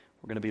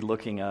We're going to be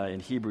looking in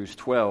Hebrews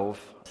 12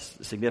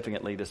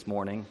 significantly this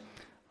morning.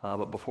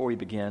 But before we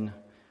begin,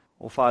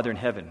 Father in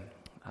heaven,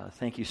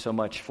 thank you so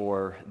much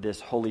for this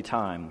holy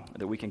time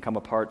that we can come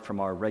apart from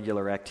our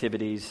regular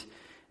activities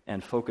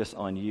and focus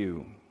on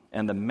you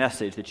and the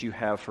message that you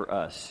have for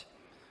us.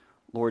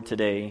 Lord,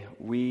 today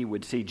we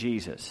would see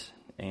Jesus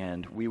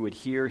and we would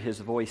hear his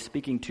voice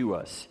speaking to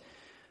us.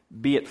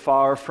 Be it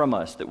far from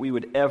us that we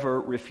would ever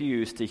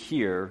refuse to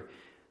hear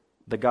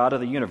the God of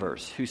the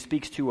universe who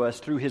speaks to us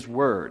through his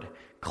word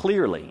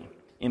clearly,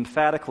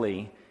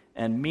 emphatically,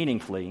 and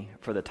meaningfully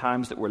for the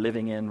times that we're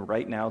living in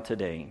right now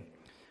today.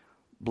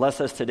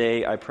 Bless us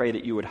today. I pray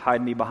that you would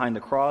hide me behind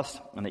the cross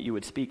and that you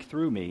would speak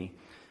through me.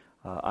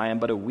 I am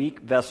but a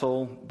weak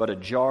vessel, but a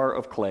jar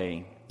of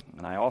clay.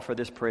 And I offer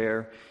this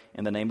prayer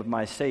in the name of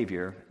my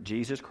Savior,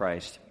 Jesus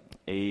Christ.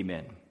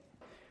 Amen.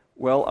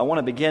 Well, I want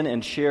to begin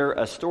and share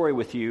a story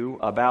with you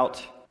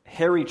about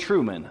Harry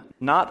Truman,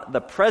 not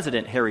the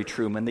President Harry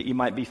Truman that you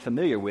might be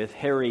familiar with,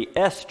 Harry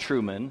S.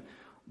 Truman,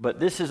 but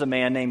this is a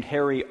man named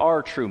Harry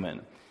R. Truman.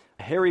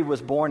 Harry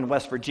was born in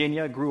West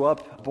Virginia,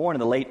 born in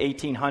the late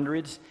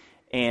 1800s,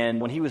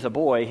 and when he was a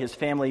boy, his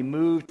family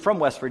moved from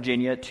West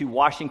Virginia to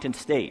Washington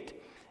State,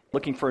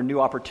 looking for new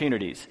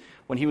opportunities.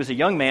 When he was a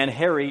young man,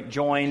 Harry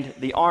joined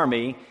the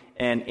Army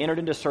and entered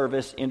into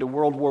service into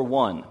World War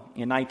I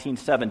in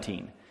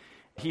 1917.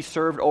 He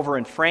served over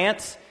in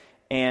France,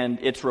 and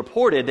it's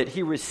reported that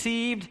he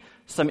received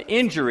some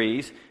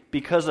injuries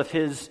because of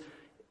his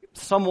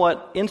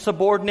somewhat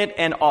insubordinate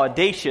and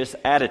audacious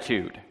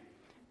attitude.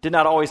 Did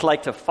not always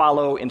like to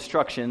follow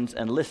instructions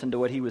and listen to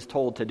what he was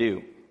told to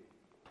do.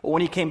 But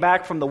when he came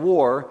back from the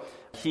war,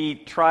 he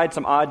tried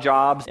some odd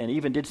jobs and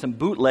even did some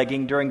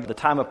bootlegging during the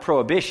time of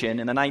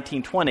Prohibition in the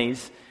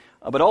 1920s.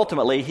 But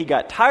ultimately, he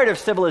got tired of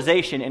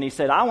civilization and he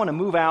said, I want to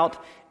move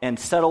out and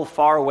settle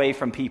far away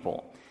from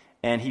people.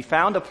 And he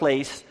found a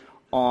place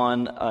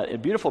on a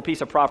beautiful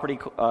piece of property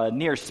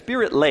near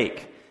Spirit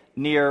Lake,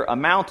 near a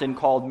mountain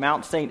called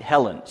Mount St.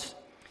 Helens.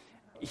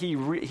 He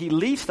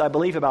leased, I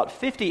believe, about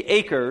 50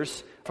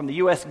 acres from the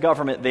U.S.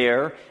 government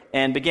there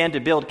and began to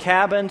build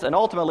cabins, and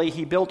ultimately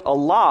he built a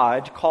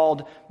lodge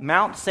called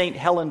Mount St.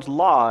 Helens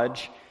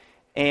Lodge,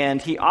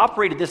 and he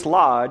operated this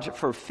lodge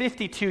for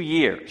 52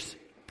 years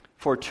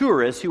for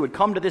tourists who would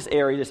come to this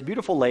area, this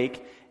beautiful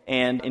lake,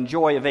 and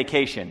enjoy a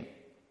vacation.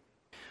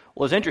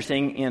 Well, it's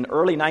interesting, in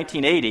early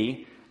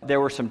 1980, there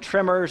were some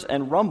tremors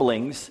and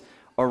rumblings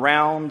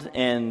around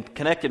and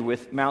connected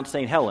with Mount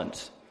St.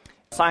 Helens.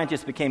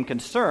 Scientists became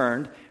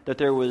concerned that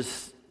there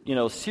was,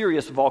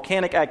 serious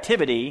volcanic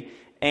activity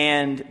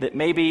and that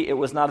maybe it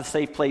was not a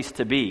safe place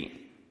to be.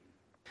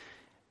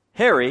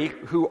 Harry,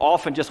 who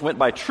often just went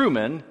by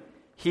Truman,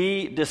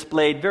 he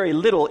displayed very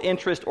little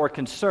interest or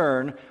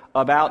concern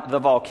about the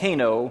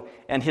volcano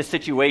and his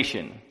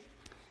situation.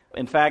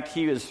 In fact,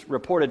 he was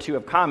reported to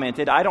have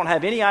commented, I don't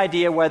have any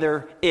idea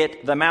whether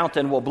the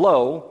mountain, will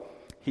blow,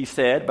 he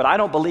said, but I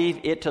don't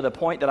believe it to the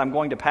point that I'm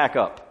going to pack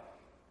up.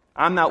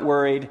 I'm not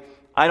worried.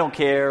 I don't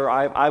care.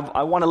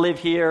 I want to live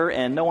here,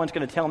 and no one's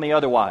going to tell me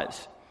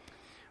otherwise.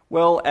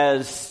 Well,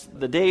 as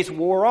the days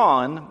wore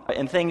on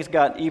and things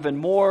got even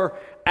more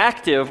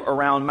active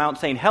around Mount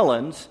St.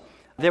 Helens,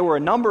 there were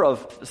a number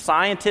of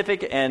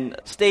scientific and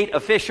state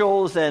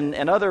officials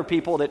and other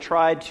people that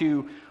tried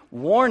to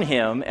warn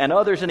him and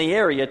others in the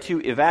area to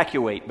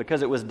evacuate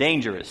because it was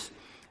dangerous.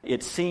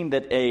 It seemed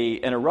that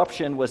an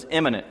eruption was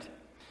imminent.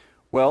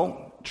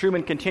 Well,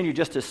 Truman continued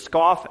just to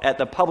scoff at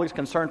the public's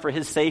concern for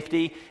his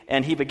safety,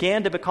 and he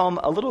began to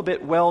become a little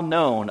bit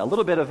well-known, a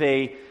little bit of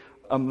a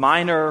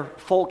minor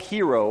folk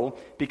hero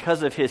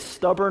because of his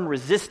stubborn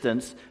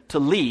resistance to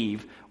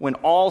leave when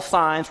all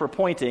signs were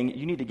pointing,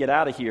 you need to get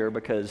out of here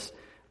because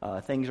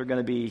things are going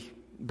to be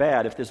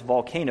bad if this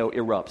volcano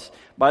erupts.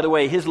 By the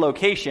way, his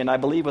location, I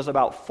believe, was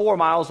about 4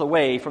 miles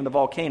away from the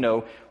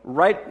volcano,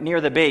 right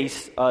near the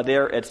base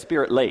there at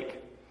Spirit Lake.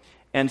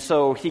 And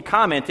so he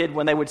commented,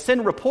 when they would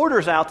send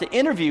reporters out to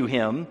interview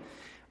him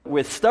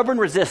with stubborn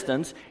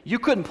resistance, you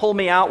couldn't pull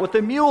me out with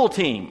the mule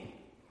team.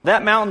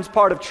 That mountain's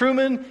part of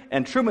Truman,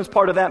 and Truman's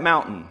part of that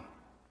mountain,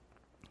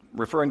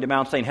 referring to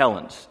Mount St.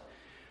 Helens.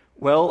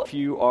 Well, if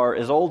you are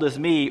as old as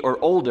me or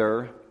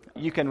older,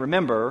 you can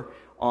remember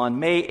on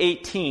May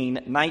 18,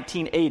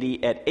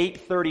 1980, at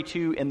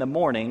 8:32 in the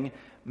morning,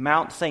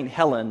 Mount St.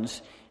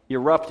 Helens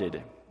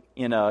erupted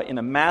in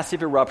a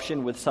massive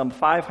eruption with some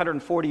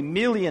 540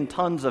 million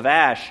tons of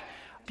ash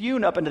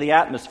spewed up into the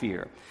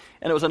atmosphere.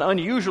 And it was an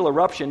unusual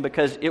eruption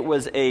because it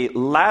was a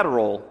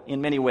lateral,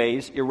 in many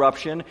ways,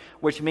 eruption,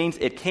 which means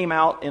it came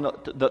out,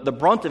 the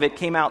brunt of it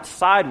came out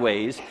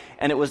sideways,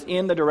 and it was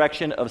in the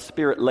direction of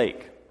Spirit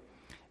Lake.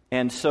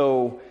 And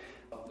so,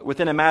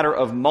 within a matter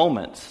of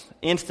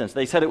instants,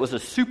 they said it was a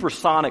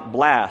supersonic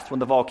blast when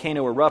the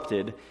volcano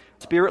erupted.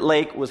 Spirit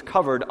Lake was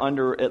covered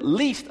under at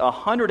least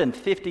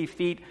 150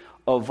 feet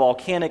of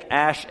volcanic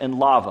ash and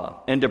lava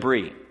and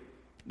debris.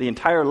 The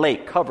entire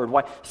lake covered,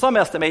 some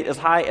estimate as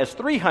high as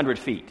 300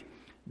 feet,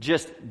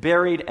 just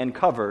buried and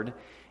covered.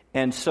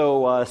 And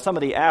so some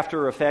of the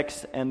after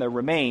effects and the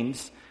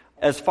remains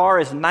As far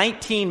as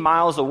 19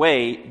 miles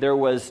away, there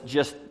was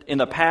just, in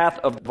the path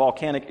of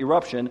volcanic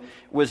eruption,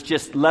 was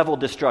just level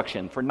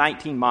destruction for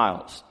 19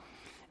 miles.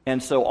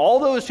 And so all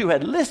those who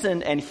had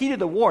listened and heeded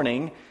the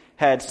warning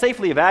had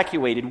safely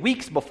evacuated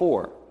weeks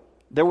before.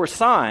 There were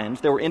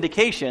signs, there were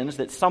indications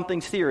that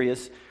something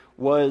serious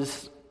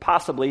was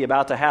possibly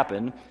about to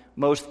happen,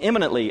 most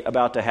imminently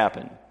about to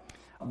happen.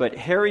 But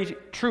Harry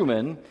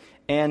Truman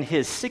and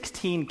his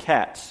 16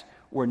 cats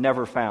were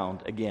never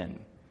found again.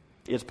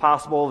 It's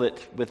possible that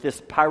with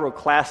this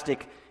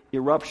pyroclastic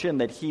eruption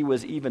that he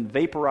was even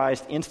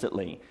vaporized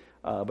instantly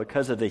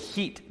because of the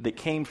heat that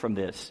came from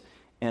this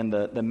and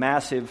the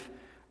massive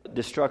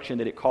destruction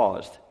that it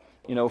caused.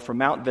 You know, from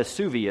Mount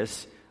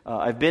Vesuvius,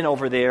 I've been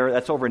over there,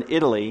 that's over in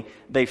Italy.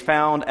 They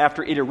found,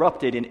 after it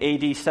erupted in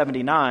AD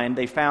 79,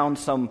 they found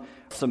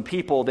some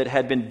people that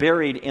had been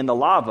buried in the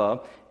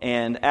lava,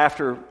 and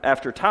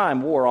after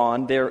time wore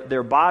on,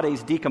 their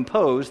bodies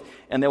decomposed,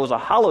 and there was a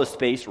hollow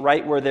space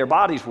right where their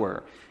bodies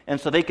were. And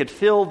so they could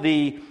fill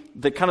the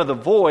kind of the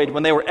void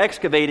when they were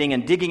excavating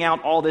and digging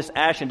out all this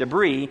ash and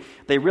debris.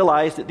 They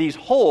realized that these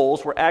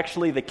holes were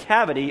actually the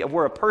cavity of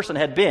where a person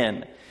had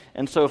been.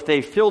 And so if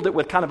they filled it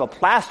with kind of a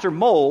plaster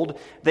mold,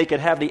 they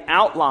could have the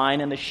outline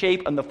and the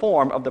shape and the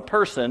form of the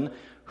person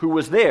who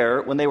was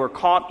there when they were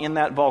caught in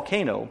that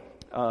volcano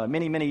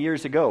many, many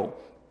years ago.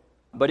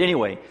 But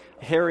anyway,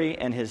 Harry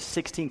and his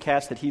 16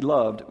 cats that he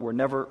loved were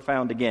never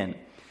found again.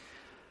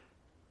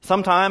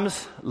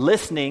 Sometimes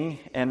listening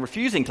and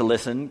refusing to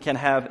listen can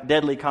have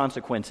deadly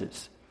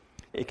consequences.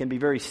 It can be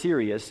very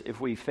serious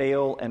if we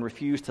fail and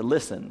refuse to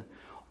listen.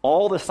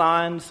 All the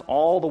signs,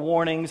 all the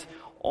warnings,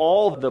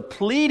 all the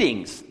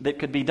pleadings that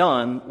could be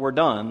done were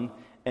done,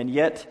 and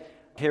yet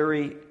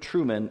Harry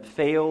Truman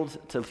failed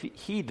to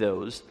heed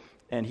those,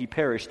 and he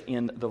perished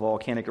in the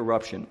volcanic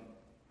eruption.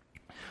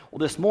 Well,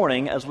 this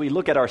morning, as we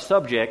look at our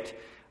subject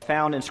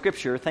found in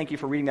Scripture, thank you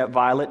for reading that,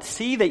 Violet,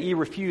 see that ye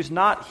refuse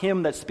not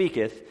him that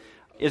speaketh,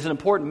 is an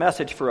important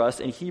message for us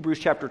in Hebrews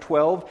chapter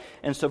 12.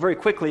 And so very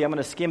quickly, I'm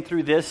going to skim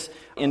through this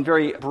in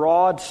very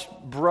broad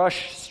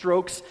brush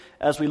strokes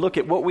as we look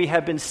at what we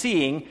have been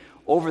seeing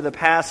over the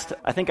past,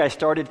 I think I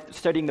started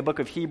studying the book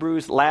of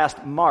Hebrews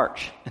last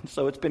March. And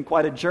so it's been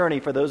quite a journey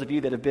for those of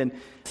you that have been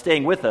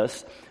staying with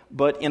us.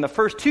 But in the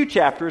first two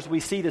chapters, we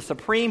see the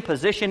supreme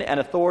position and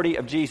authority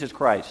of Jesus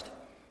Christ.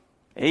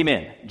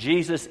 Amen.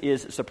 Jesus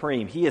is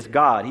supreme. He is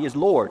God. He is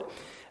Lord.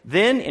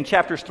 Then in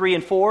chapters 3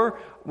 and 4,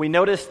 we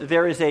notice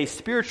there is a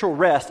spiritual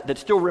rest that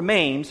still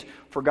remains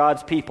for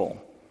God's people.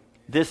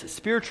 This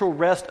spiritual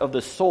rest of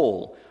the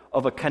soul,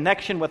 of a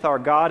connection with our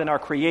God and our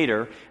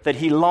Creator that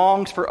He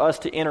longs for us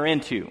to enter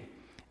into.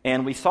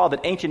 And we saw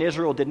that ancient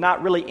Israel did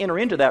not really enter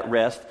into that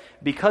rest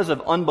because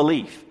of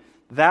unbelief.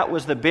 That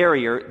was the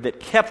barrier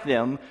that kept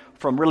them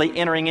from really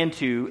entering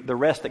into the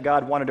rest that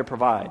God wanted to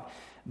provide.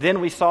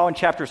 Then we saw in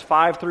chapters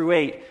 5 through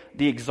 8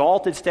 the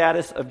exalted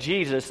status of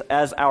Jesus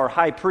as our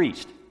high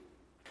priest.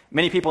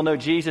 Many people know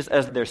Jesus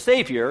as their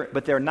Savior,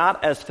 but they're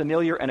not as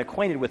familiar and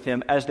acquainted with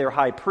Him as their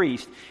high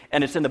priest.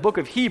 And it's in the book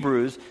of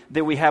Hebrews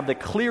that we have the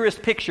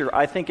clearest picture,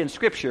 I think, in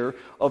Scripture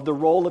of the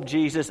role of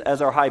Jesus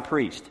as our high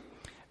priest.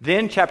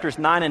 Then chapters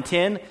 9 and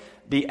 10,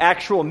 the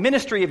actual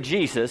ministry of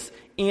Jesus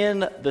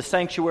in the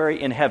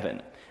sanctuary in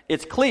heaven.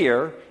 It's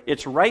clear,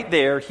 it's right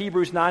there,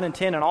 Hebrews 9 and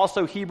 10, and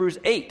also Hebrews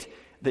 8,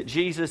 that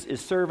Jesus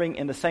is serving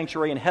in the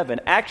sanctuary in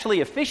heaven,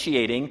 actually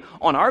officiating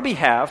on our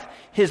behalf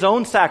His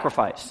own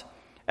sacrifice.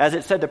 As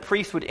it said, the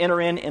priest would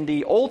enter in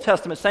the Old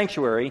Testament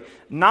sanctuary,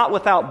 not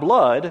without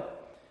blood.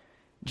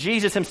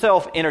 Jesus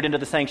Himself entered into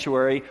the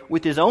sanctuary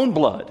with His own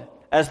blood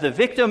as the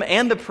victim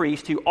and the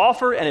priest to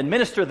offer and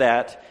administer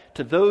that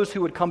to those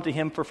who would come to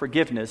Him for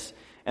forgiveness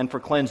and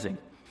for cleansing.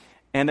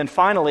 And then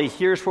finally,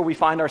 here's where we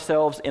find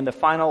ourselves in the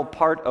final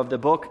part of the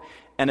book,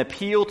 an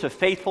appeal to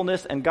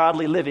faithfulness and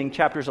godly living,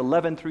 chapters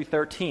 11 through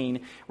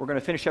 13. We're going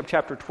to finish up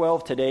chapter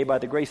 12 today by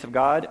the grace of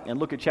God and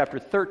look at chapter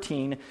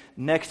 13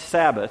 next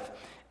Sabbath.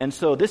 And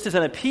so this is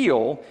an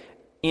appeal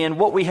in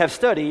what we have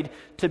studied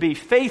to be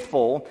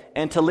faithful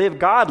and to live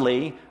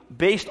godly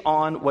based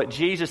on what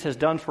Jesus has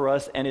done for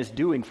us and is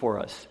doing for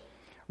us.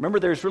 Remember,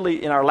 there's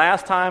really, in our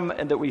last time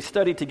that we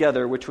studied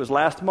together, which was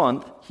last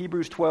month,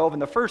 Hebrews 12 in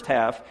the first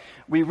half,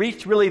 we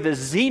reached really the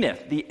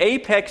zenith, the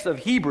apex of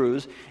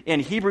Hebrews in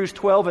Hebrews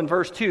 12 and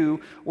verse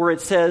 2, where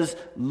it says,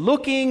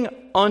 looking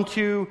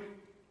unto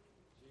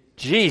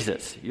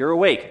Jesus. You're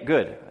awake.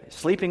 Good.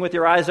 Sleeping with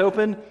your eyes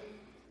open?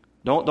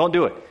 Don't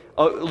do it.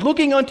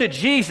 Looking unto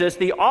Jesus,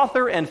 the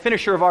author and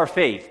finisher of our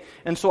faith.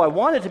 And so I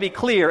want it to be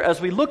clear,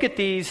 as we look at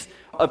these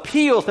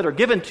appeals that are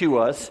given to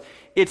us,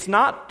 it's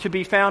not to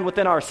be found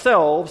within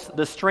ourselves,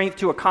 the strength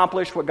to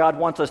accomplish what God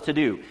wants us to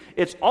do.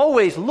 It's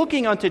always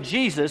looking unto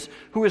Jesus,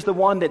 who is the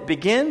one that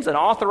begins and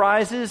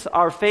authorizes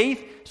our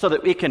faith so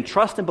that we can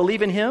trust and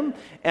believe in Him,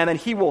 and then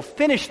He will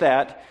finish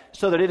that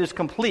so that it is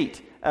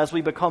complete as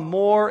we become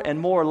more and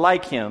more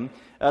like Him.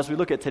 As we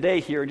look at today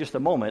here in just a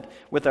moment,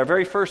 with our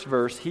very first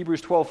verse,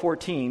 Hebrews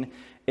 12:14,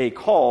 a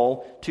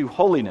call to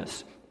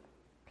holiness.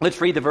 Let's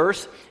read the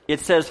verse.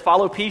 It says,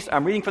 follow peace.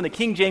 I'm reading from the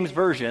King James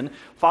Version.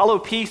 Follow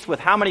peace with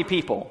how many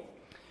people?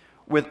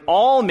 with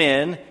all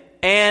men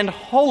and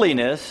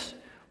holiness,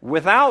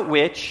 without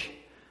which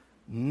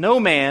no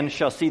man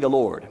shall see the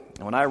Lord.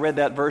 And when I read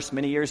that verse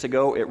many years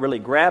ago, it really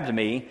grabbed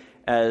me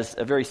as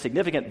a very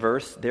significant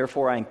verse.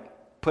 Therefore, I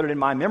put it in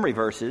my memory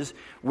verses.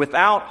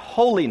 Without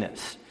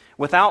holiness,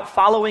 without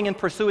following and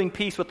pursuing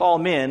peace with all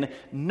men,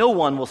 no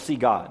one will see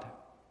God.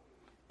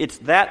 It's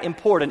that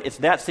important. It's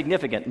that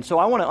significant. And so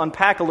I want to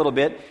unpack a little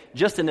bit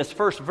just in this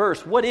first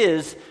verse. What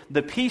is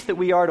the peace that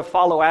we are to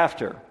follow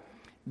after?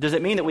 Does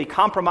it mean that we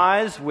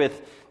compromise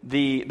with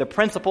the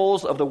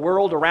principles of the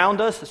world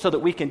around us so that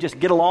we can just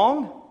get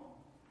along?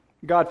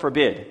 God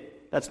forbid.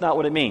 That's not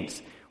what it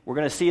means. We're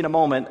going to see in a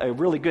moment a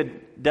really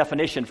good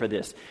definition for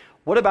this.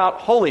 What about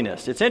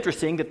holiness? It's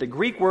interesting that the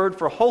Greek word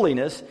for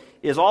holiness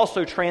is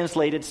also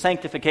translated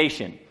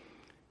sanctification.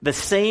 The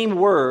same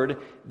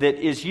word that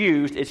is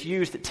used, it's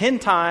used 10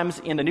 times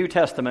in the New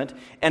Testament,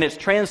 and it's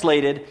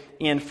translated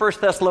in 1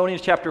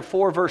 Thessalonians chapter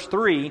 4, verse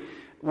 3,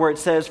 where it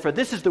says, "For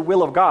this is the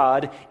will of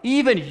God,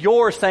 even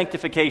your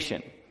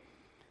sanctification."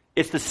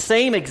 It's the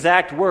same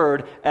exact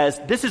word as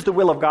 "this is the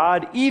will of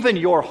God, even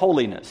your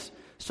holiness."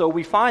 So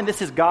we find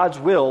this is God's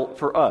will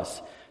for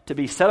us, to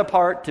be set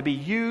apart, to be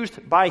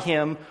used by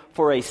Him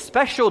for a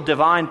special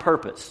divine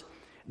purpose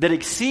that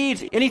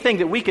exceeds anything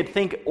that we could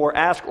think or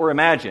ask or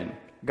imagine.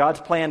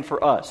 God's plan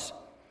for us.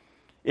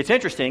 It's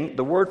interesting,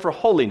 the word for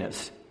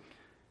holiness.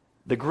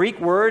 The Greek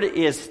word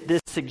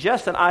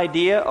suggests an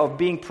idea of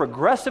being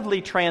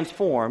progressively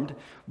transformed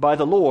by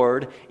the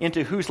Lord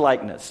into whose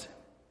likeness?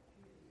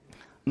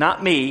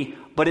 Not me,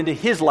 but into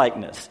His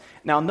likeness.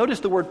 Now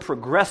notice the word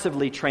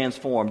progressively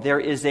transformed. There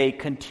is a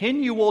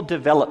continual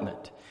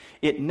development.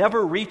 It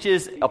never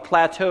reaches a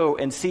plateau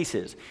and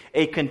ceases.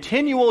 A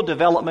continual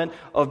development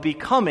of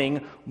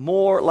becoming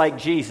more like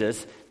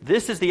Jesus.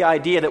 This is the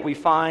idea that we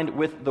find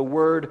with the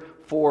word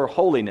for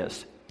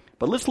holiness.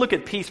 But let's look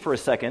at peace for a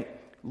second,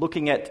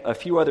 looking at a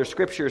few other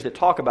scriptures that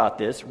talk about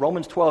this.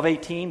 Romans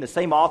 12:18, the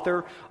same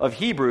author of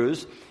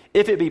Hebrews,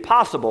 "If it be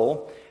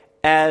possible,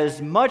 as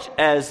much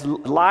as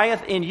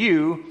lieth in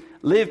you,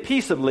 live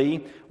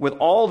peaceably with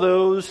all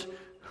those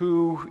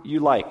who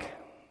you like."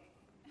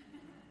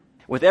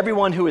 With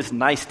everyone who is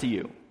nice to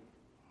you.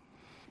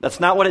 That's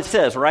not what it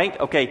says, right?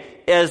 Okay,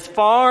 as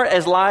far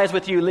as lies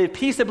with you, live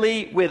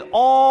peaceably with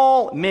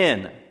all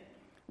men,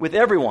 with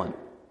everyone.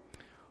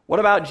 What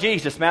about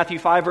Jesus? Matthew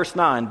 5, verse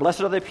 9,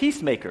 "Blessed are the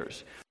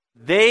peacemakers.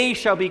 They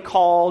shall be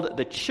called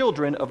the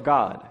children of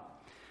God."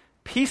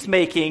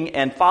 Peacemaking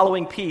and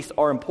following peace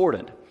are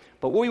important.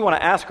 But what we want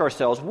to ask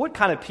ourselves, what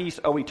kind of peace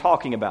are we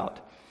talking about?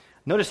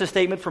 Notice a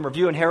statement from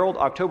Review and Herald,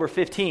 October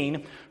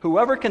 15,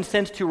 "Whoever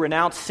consents to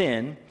renounce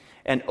sin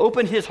and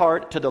open his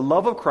heart to the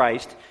love of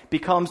Christ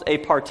becomes a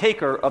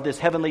partaker of this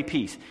heavenly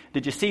peace."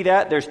 Did you see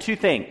that? There's two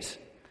things.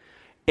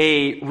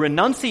 A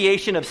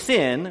renunciation of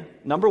sin,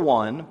 number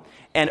one,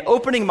 and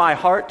opening my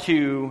heart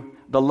to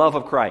the love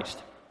of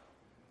Christ.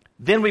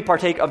 Then we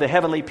partake of the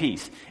heavenly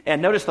peace.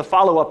 And notice the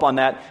follow-up on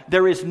that.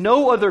 There is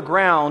no other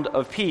ground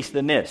of peace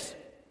than this.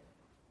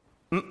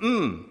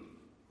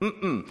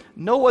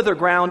 No other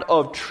ground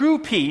of true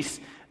peace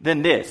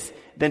than this,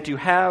 than to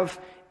have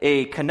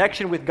a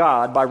connection with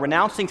God by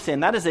renouncing sin.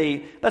 That's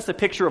a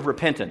picture of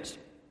repentance.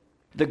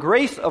 The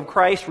grace of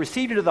Christ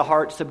received into the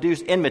heart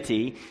subdues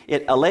enmity.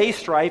 It allays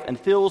strife and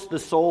fills the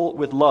soul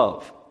with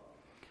love.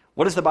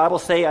 What does the Bible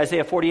say?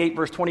 Isaiah 48,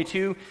 verse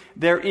 22.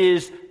 "There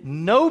is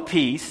no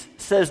peace,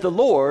 says the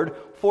Lord,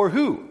 for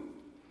who?"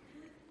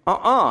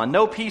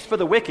 No peace for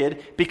the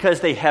wicked,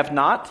 because they have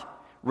not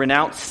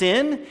renounced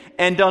sin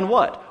and done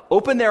what?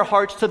 Open their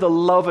hearts to the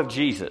love of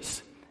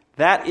Jesus.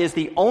 That is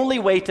the only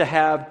way to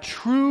have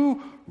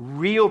true,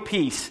 real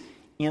peace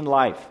in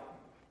life.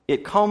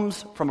 It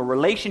comes from a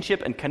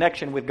relationship and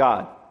connection with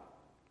God.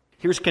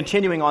 Here's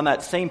continuing on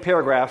that same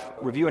paragraph,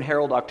 Review and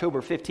Herald,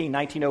 October 15,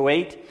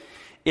 1908.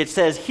 It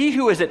says, "He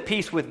who is at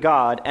peace with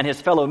God and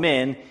his fellow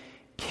men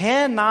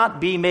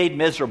cannot be made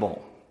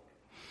miserable."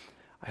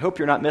 I hope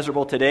you're not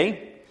miserable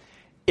today.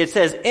 It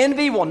says,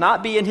 "Envy will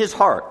not be in his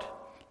heart.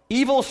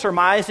 Evil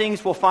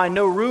surmisings will find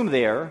no room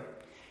there.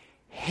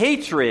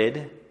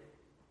 Hatred,"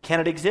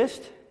 can it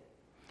exist?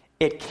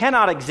 It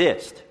cannot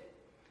exist.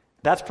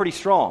 That's pretty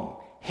strong.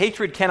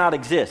 Hatred cannot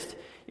exist.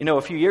 You know,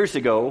 a few years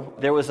ago,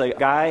 there was a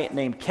guy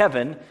named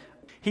Kevin.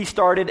 He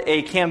started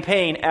a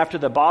campaign after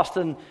the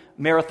Boston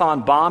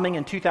Marathon bombing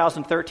in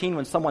 2013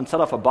 when someone set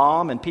off a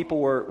bomb and people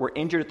were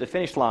injured at the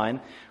finish line,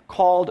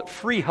 called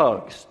Free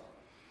Hugs.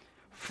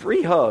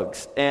 Free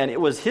Hugs. And it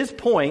was his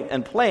point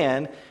and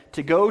plan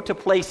to go to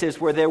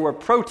places where there were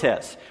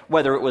protests,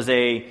 whether it was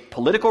a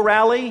political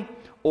rally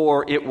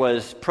or it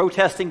was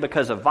protesting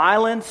because of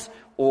violence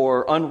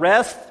or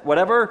unrest,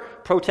 whatever,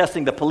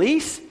 protesting the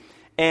police.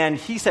 And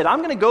he said, "I'm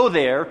going to go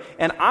there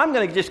and I'm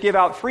going to just give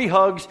out free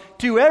hugs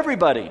to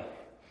everybody,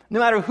 no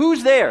matter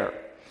who's there."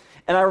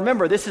 And I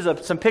remember this is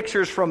some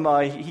pictures from,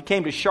 he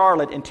came to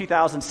Charlotte in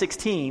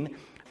 2016,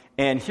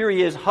 and here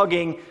he is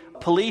hugging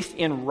police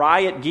in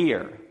riot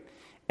gear.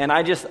 And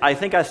I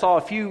think I saw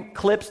a few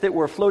clips that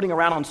were floating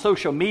around on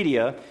social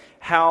media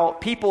how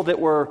people that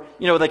were,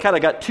 they kind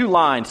of got two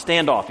lines,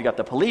 standoff. You got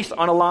the police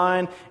on a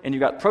line, and you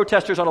got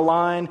protesters on a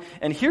line.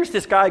 And here's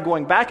this guy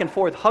going back and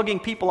forth, hugging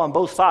people on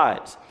both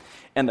sides.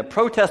 And the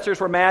protesters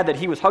were mad that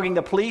he was hugging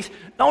the police.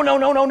 No,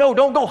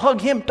 don't go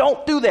hug him.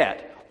 Don't do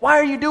that. Why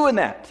are you doing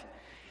that?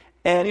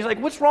 And he's like,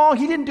 what's wrong?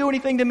 He didn't do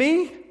anything to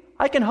me.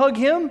 I can hug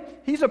him.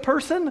 He's a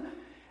person.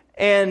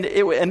 And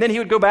then he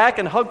would go back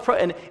and hug,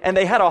 and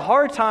they had a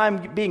hard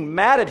time being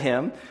mad at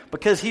him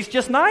because he's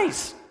just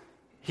nice.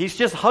 He's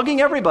just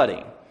hugging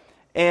everybody.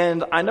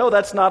 And I know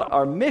that's not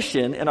our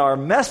mission and our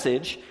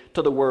message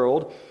to the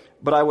world,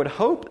 but I would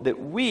hope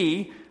that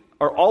we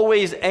are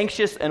always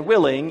anxious and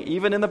willing,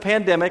 even in the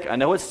pandemic, I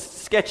know it's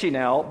sketchy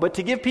now, but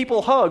to give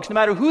people hugs no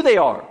matter who they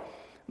are,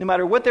 no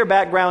matter what their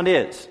background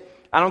is.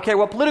 I don't care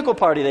what political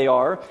party they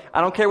are.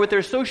 I don't care what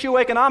their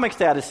socioeconomic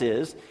status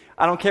is.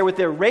 I don't care what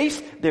their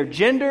race, their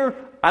gender.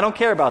 I don't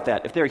care about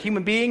that. If they're a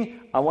human being,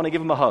 I want to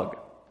give them a hug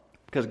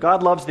because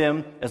God loves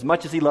them as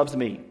much as he loves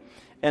me.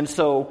 And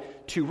so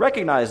to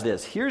recognize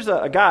this, here's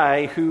a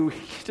guy who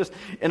just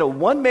in a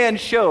one-man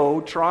show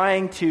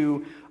trying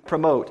to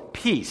promote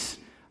peace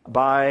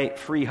by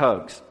free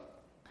hugs.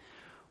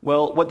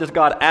 Well, what does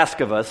God ask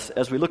of us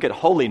as we look at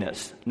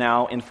holiness?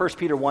 Now, in 1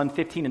 Peter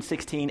 1:15 and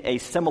 16, a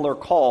similar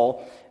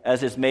call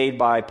as is made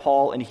by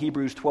Paul in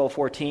Hebrews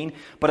 12:14.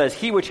 But as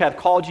he which hath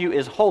called you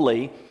is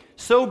holy,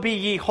 so be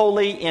ye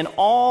holy in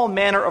all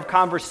manner of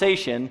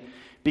conversation,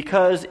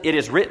 because it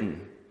is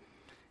written.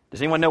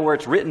 Does anyone know where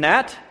it's written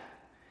at?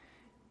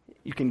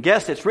 You can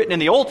guess it's written in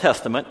the Old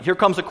Testament. Here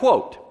comes a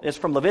quote. It's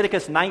from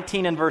Leviticus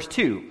 19 and verse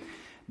 2.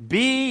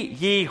 Be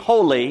ye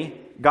holy,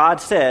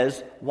 God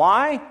says.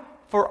 Why?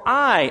 For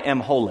I am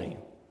holy.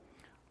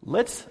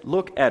 Let's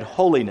look at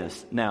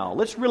holiness now.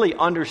 Let's really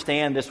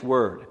understand this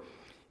word.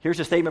 Here's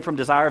a statement from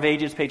Desire of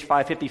Ages, page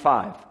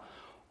 555.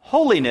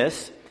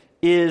 Holiness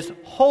is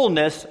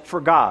wholeness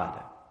for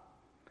God.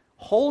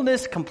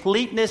 Wholeness,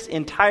 completeness,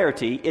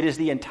 entirety. It is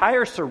the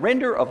entire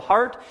surrender of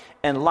heart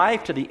and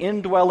life to the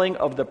indwelling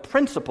of the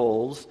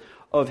principles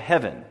of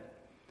heaven.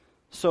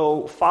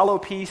 So follow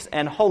peace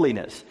and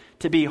holiness.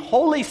 To be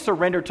wholly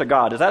surrendered to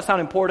God. Does that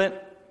sound important?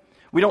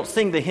 We don't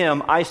sing the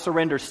hymn, I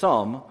surrender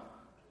some.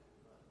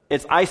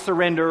 It's I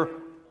surrender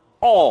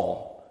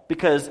all,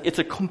 because it's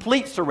a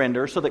complete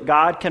surrender so that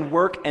God can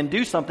work and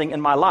do something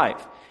in my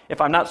life.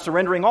 If I'm not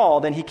surrendering all,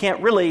 then he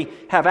can't really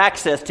have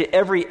access to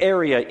every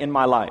area in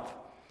my life.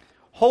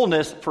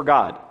 Wholeness for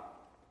God.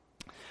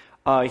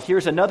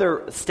 Here's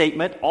another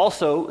statement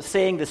also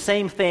saying the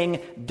same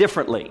thing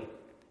differently.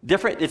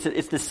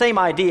 It's the same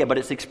idea, but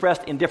it's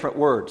expressed in different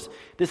words.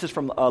 This is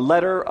from a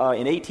letter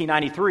in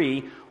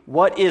 1893.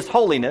 What is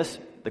holiness?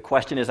 The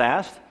question is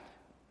asked.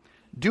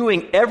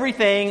 Doing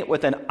everything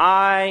with an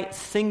eye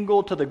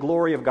single to the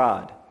glory of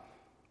God.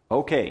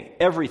 Okay,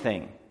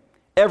 everything.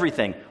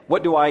 Everything.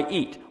 What do I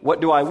eat? What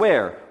do I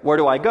wear? Where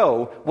do I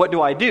go? What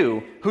do I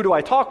do? Who do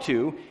I talk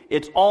to?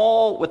 It's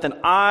all with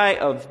an eye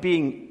of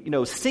being,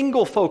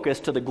 single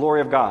focused to the glory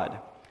of God.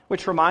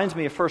 Which reminds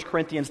me of 1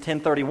 Corinthians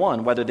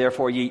 10:31. Whether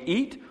therefore ye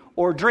eat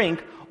or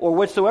drink or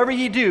whatsoever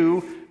ye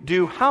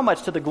do how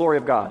much to the glory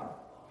of God?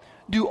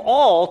 Do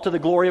all to the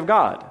glory of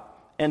God.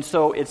 And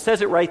so it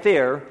says it right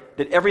there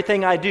that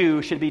everything I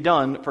do should be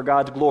done for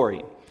God's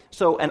glory.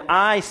 So an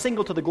eye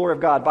single to the glory of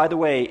God. By the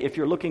way, if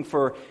you're looking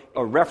for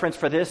a reference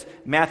for this,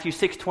 Matthew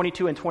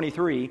 6:22 and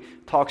 23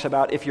 talks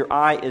about if your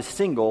eye is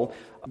single,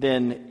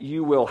 then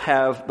you will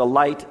have the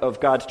light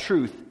of God's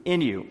truth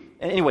in you.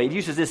 And anyway, it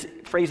uses this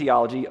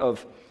phraseology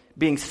of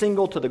being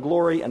single to the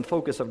glory and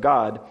focus of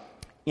God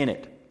in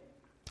it.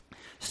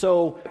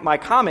 So my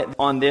comment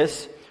on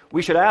this,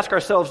 we should ask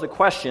ourselves the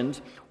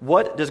questions,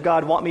 what does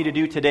God want me to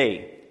do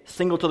today?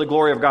 Single to the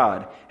glory of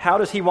God. How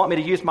does he want me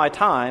to use my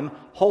time?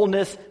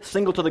 Wholeness,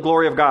 single to the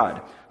glory of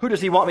God. Who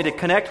does he want me to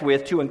connect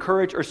with to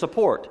encourage or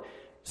support?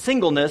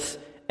 Singleness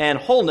and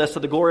wholeness to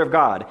the glory of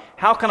God.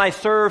 How can I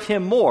serve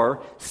him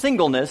more?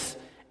 Singleness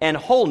and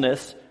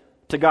wholeness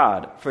to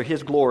God for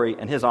his glory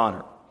and his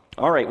honor.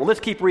 All right, well, let's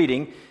keep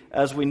reading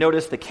as we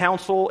notice the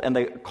counsel and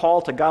the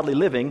call to godly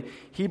living.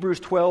 Hebrews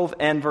 12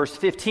 and verse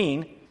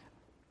 15,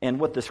 and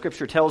what the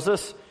scripture tells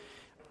us.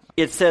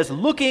 It says,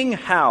 looking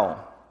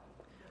how?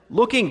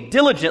 Looking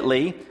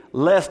diligently,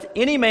 lest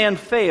any man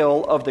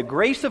fail of the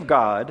grace of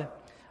God,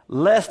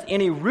 lest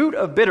any root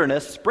of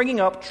bitterness springing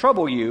up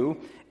trouble you,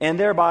 and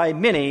thereby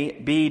many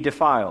be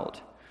defiled.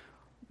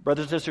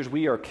 Brothers and sisters,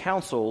 we are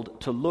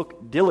counseled to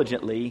look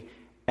diligently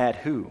at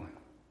who?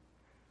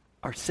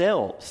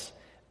 Ourselves.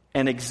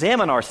 And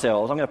examine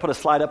ourselves. I'm going to put a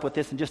slide up with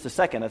this in just a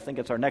second. I think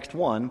it's our next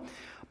one.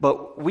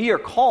 But we are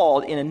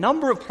called in a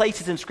number of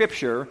places in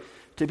Scripture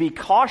to be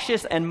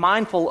cautious and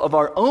mindful of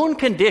our own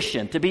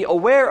condition, to be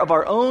aware of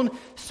our own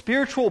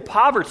spiritual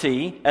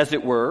poverty, as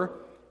it were.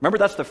 Remember,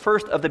 that's the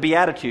first of the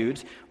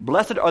Beatitudes.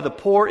 Blessed are the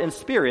poor in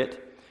spirit,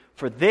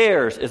 for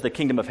theirs is the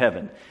kingdom of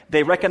heaven.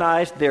 They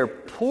recognize their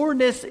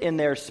poorness in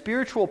their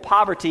spiritual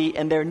poverty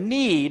and their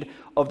need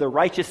of the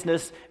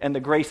righteousness and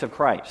the grace of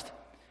Christ.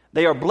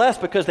 They are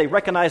blessed because they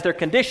recognize their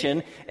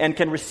condition and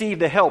can receive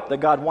the help that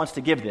God wants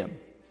to give them.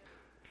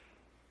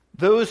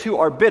 Those who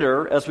are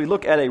bitter, as we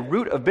look at a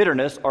root of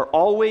bitterness, are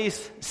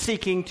always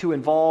seeking to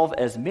involve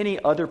as many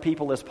other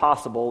people as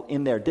possible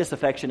in their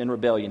disaffection and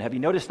rebellion. Have you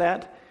noticed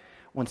that?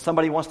 When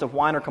somebody wants to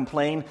whine or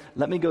complain,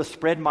 let me go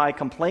spread my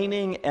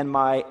complaining and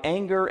my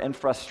anger and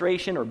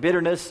frustration or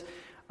bitterness.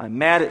 I'm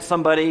mad at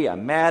somebody,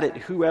 I'm mad at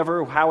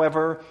whoever,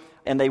 however,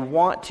 and they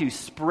want to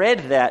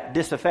spread that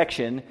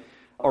disaffection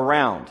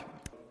around.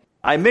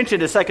 I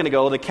mentioned a second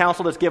ago, the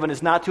counsel that's given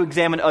is not to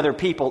examine other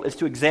people, it's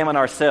to examine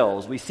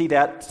ourselves. We see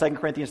that 2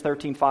 Corinthians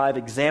 13:5,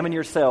 examine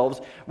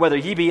yourselves, whether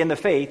ye be in the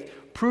faith,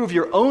 prove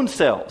your own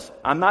selves.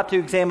 I'm not to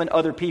examine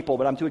other people,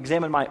 but I'm to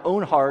examine my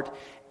own heart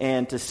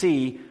and to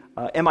see,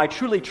 am I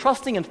truly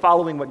trusting and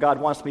following what God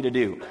wants me to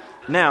do?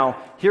 Now,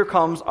 here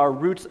comes our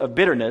roots of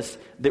bitterness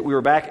that we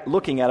were back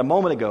looking at a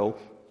moment ago.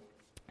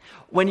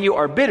 When you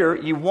are bitter,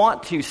 you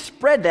want to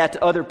spread that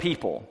to other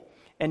people.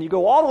 And you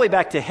go all the way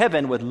back to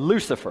heaven with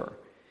Lucifer.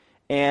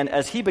 And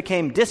as he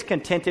became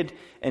discontented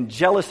and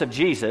jealous of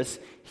Jesus,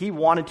 he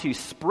wanted to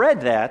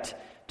spread that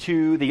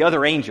to the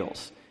other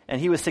angels. And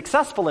he was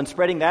successful in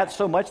spreading that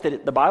so much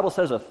that the Bible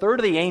says a third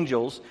of the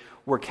angels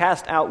were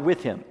cast out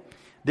with him.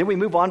 Then we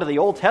move on to the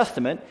Old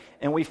Testament,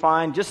 and we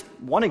find just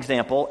one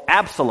example,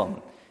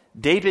 Absalom,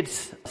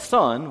 David's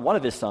son, one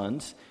of his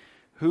sons,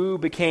 who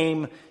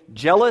became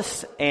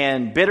jealous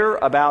and bitter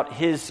about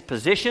his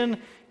position.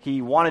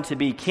 He wanted to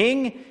be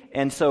king,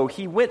 and so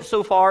he went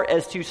so far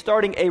as to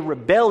starting a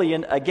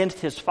rebellion against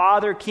his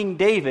father, King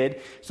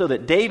David, so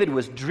that David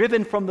was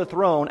driven from the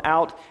throne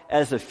out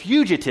as a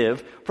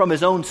fugitive from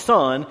his own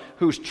son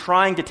who's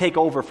trying to take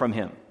over from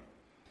him.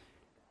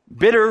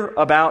 Bitter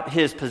about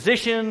his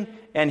position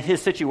and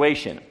his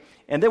situation.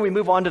 And then we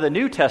move on to the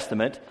New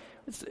Testament,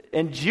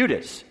 and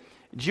Judas.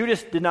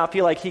 Judas did not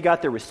feel like he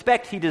got the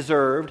respect he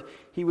deserved.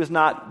 He was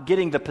not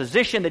getting the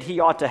position that he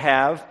ought to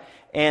have,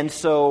 and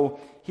so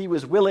he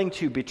was willing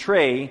to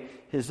betray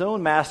his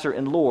own master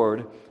and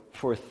Lord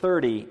for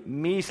 30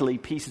 measly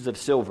pieces of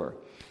silver.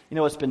 You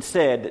know, it's been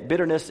said that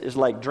bitterness is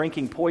like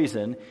drinking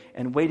poison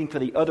and waiting for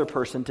the other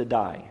person to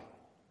die.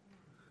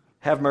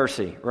 Have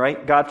mercy,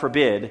 right? God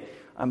forbid.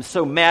 I'm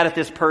so mad at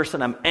this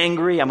person, I'm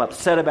angry, I'm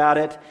upset about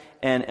it,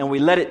 and we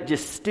let it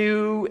just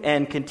stew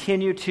and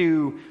continue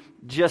to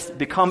just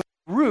become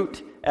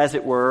root, as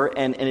it were,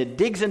 and it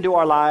digs into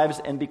our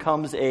lives and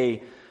becomes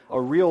a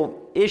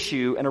real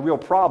issue and a real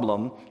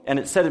problem. And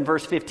it said in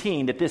verse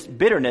 15 that this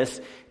bitterness,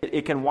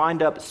 it can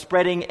wind up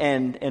spreading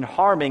and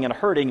harming and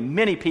hurting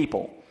many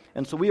people.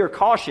 And so we are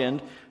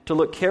cautioned to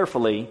look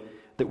carefully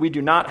that we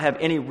do not have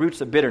any roots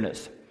of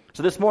bitterness.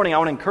 So this morning I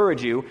want to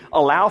encourage you,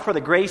 allow for the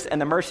grace and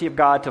the mercy of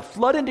God to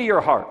flood into your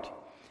heart.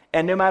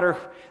 And no matter,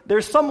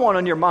 there's someone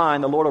on your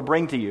mind the Lord will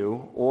bring to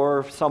you,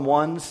 or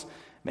someone's,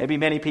 maybe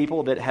many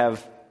people that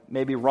have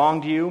maybe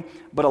wronged you,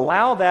 but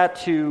allow that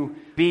to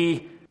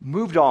be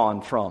moved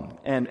on from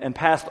and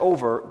passed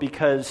over,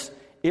 because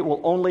it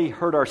will only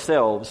hurt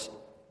ourselves.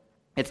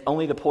 It's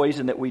only the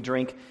poison that we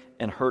drink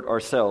and hurt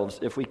ourselves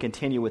if we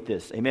continue with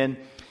this. Amen?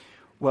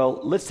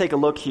 Well, let's take a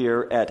look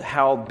here at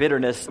how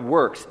bitterness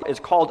works. It's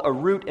called a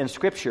root in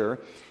Scripture,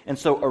 and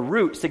so a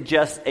root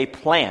suggests a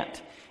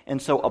plant. And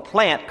so a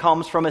plant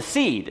comes from a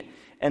seed.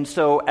 And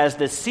so as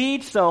the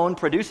seed sown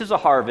produces a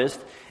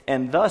harvest,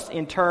 and thus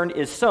in turn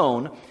is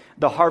sown,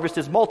 the harvest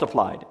is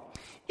multiplied.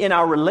 In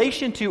our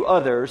relation to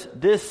others,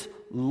 this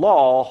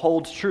law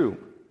holds true.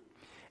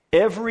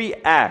 Every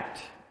act,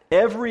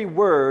 every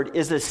word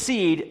is a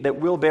seed that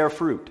will bear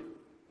fruit.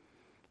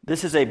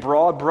 This is a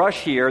broad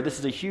brush here. This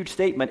is a huge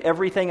statement.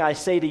 Everything I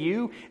say to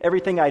you,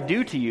 everything I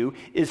do to you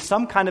is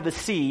some kind of a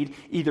seed,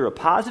 either a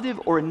positive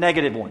or a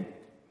negative one.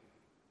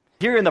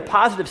 Here in the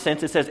positive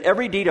sense, it says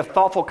every deed of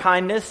thoughtful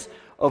kindness,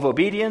 of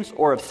obedience,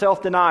 or of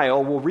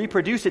self-denial will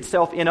reproduce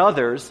itself in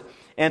others,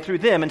 and through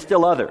them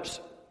instill others.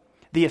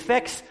 The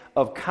effects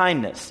of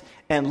kindness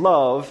and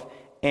love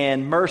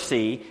and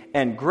mercy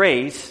and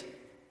grace,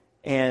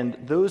 and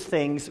those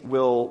things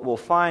will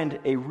find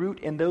a root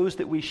in those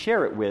that we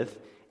share it with,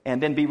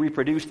 and then be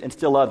reproduced and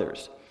still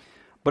others.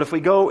 But if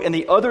we go in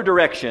the other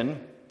direction,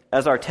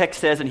 as our text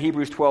says in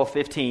Hebrews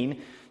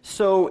 12:15,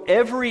 so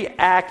every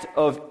act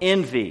of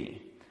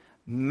envy,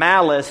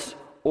 malice,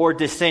 or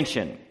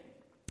dissension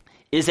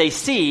is a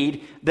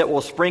seed that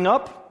will spring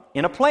up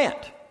in a plant.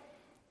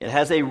 It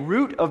has a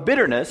root of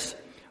bitterness,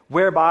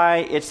 whereby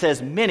it says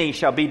many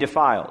shall be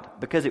defiled,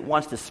 because it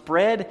wants to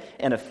spread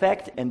and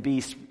affect and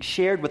be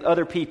shared with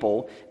other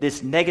people,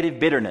 this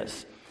negative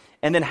bitterness.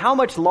 And then how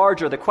much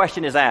larger, the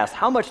question is asked,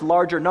 how much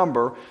larger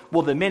number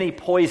will the many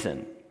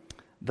poison?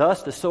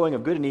 Thus the sowing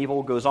of good and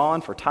evil goes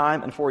on for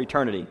time and for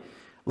eternity.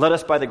 Let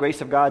us, by the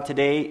grace of God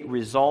today,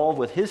 resolve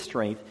with His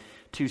strength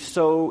to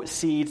sow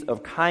seeds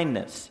of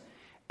kindness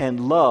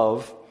and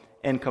love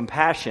and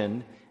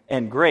compassion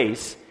and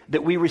grace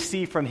that we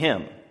receive from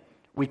Him.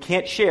 We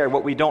can't share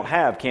what we don't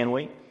have, can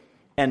we?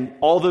 And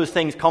all those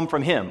things come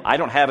from Him. I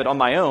don't have it on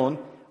my own.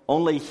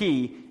 Only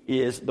He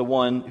is the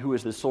one who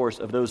is the source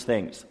of those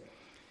things.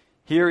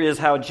 Here is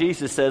how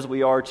Jesus says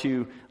we are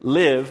to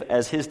live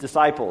as His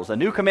disciples. A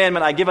new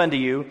commandment I give unto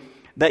you,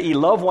 that ye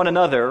love one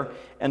another.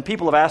 And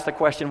people have asked the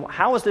question,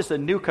 how is this a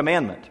new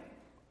commandment?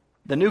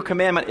 The new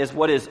commandment is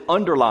what is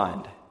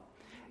underlined.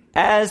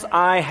 As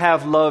I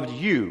have loved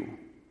you,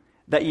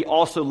 that ye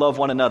also love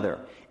one another.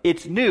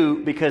 It's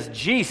new because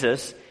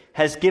Jesus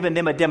has given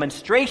them a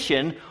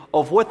demonstration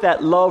of what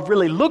that love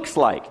really looks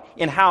like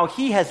in how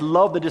he has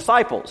loved the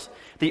disciples.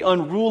 The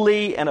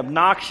unruly and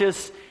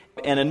obnoxious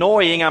and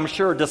annoying, I'm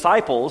sure,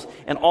 disciples,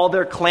 and all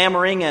their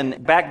clamoring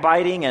and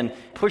backbiting and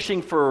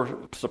pushing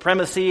for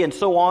supremacy and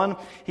so on.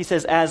 He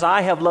says, as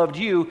I have loved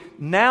you,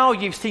 now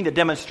you've seen the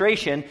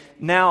demonstration.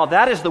 Now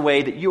that is the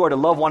way that you are to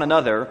love one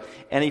another.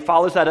 And he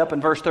follows that up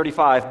in verse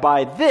 35.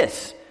 By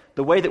this,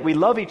 the way that we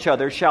love each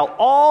other, shall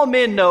all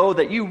men know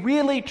that you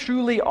really,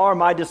 truly are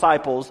my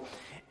disciples,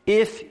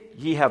 if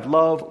ye have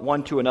love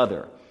one to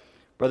another.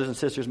 Brothers and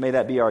sisters, may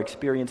that be our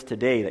experience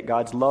today, that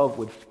God's love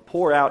would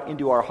pour out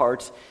into our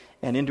hearts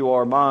and into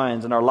our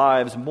minds and our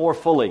lives more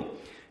fully.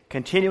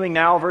 Continuing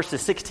now,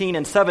 verses 16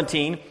 and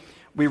 17,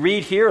 we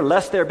read here,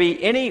 lest there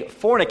be any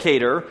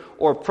fornicator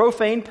or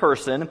profane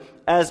person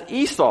as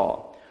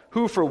Esau,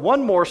 who for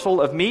one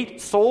morsel of meat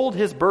sold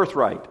his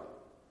birthright.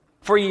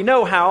 For ye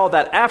know how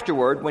that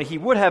afterward, when he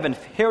would have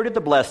inherited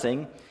the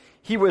blessing,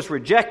 he was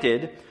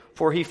rejected,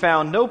 for he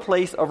found no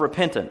place of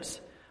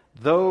repentance,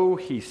 though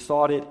he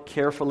sought it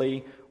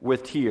carefully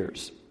with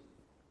tears.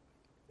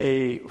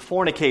 A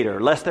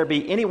fornicator, lest there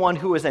be anyone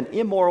who is an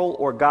immoral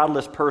or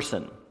godless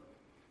person.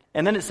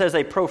 And then it says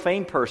a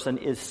profane person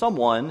is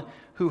someone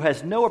who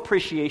has no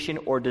appreciation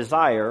or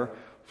desire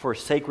for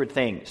sacred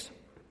things.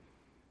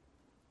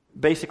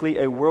 Basically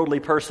a worldly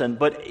person,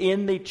 but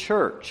in the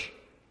church.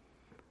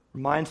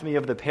 Reminds me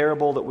of the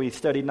parable that we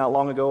studied not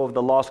long ago of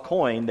the lost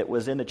coin that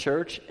was in the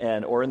church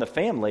or in the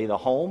family, the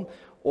home,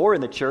 or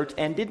in the church,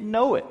 and didn't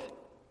know it.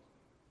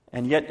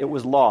 And yet it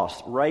was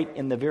lost right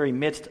in the very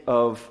midst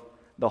of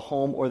the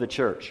home or the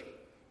church.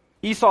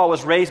 Esau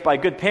was raised by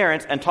good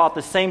parents and taught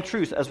the same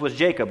truths as was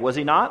Jacob, was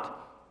he not?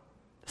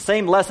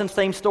 Same lessons,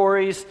 same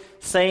stories,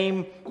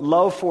 same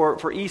love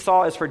for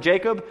Esau as for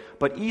Jacob,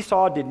 but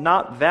Esau did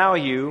not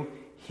value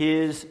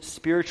his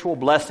spiritual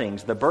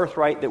blessings, the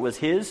birthright that was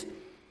his,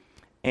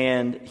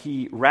 and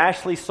he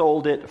rashly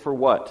sold it for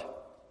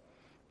what?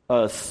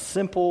 A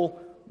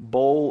simple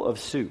bowl of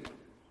soup,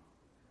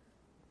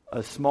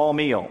 a small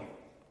meal.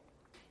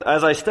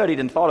 As I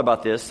studied and thought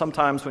about this,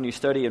 sometimes when you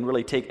study and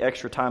really take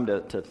extra time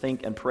to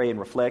think and pray and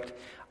reflect,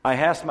 I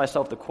asked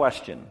myself the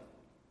question,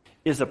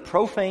 is a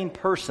profane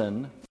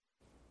person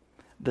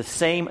the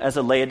same as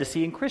a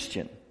Laodicean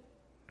Christian?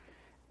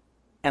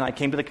 And I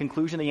came to the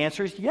conclusion the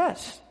answer is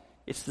yes.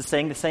 It's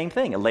saying the same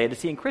thing. A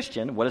Laodicean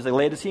Christian, what does a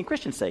Laodicean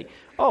Christian say?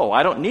 Oh,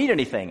 I don't need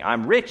anything.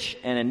 I'm rich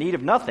and in need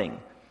of nothing.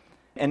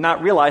 And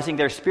not realizing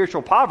their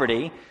spiritual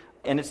poverty.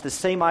 And it's the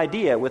same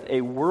idea with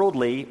a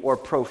worldly or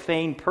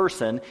profane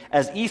person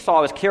as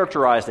Esau is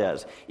characterized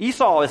as.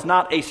 Esau is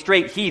not a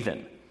straight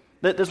heathen.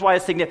 That's why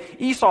it's significant.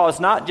 Esau is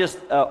not just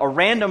a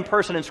random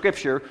person in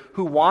Scripture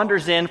who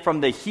wanders in from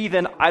the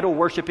heathen,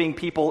 idol-worshiping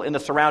people in the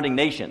surrounding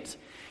nations.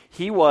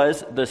 He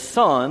was the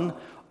son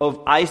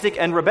of Isaac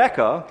and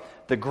Rebekah,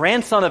 the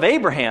grandson of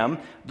Abraham,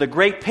 the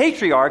great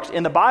patriarchs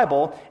in the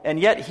Bible, and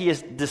yet he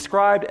is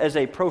described as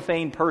a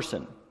profane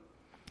person.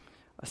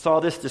 I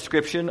saw this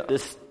description,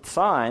 this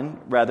sign,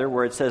 rather,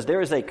 where it says, there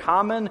is a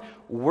common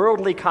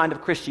worldly kind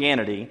of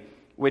Christianity,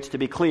 which, to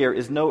be clear,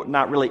 is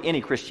not really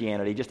any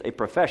Christianity, just a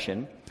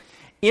profession,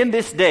 in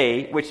this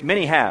day, which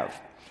many have,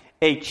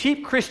 a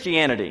cheap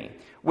Christianity,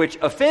 which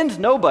offends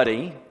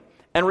nobody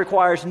and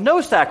requires no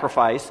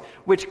sacrifice,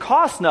 which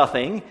costs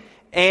nothing,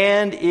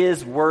 and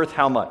is worth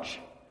how much?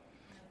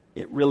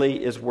 It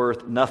really is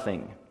worth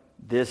nothing.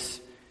 This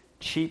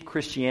cheap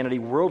Christianity,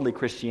 worldly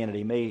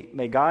Christianity.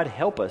 May God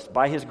help us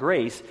by His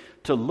grace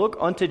to look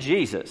unto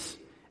Jesus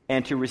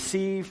and to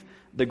receive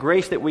the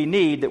grace that we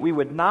need, that we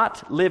would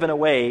not live in a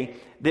way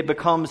that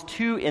becomes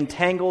too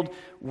entangled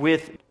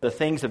with the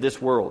things of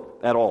this world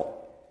at all.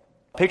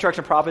 Patriarchs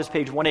and Prophets,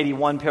 page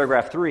 181,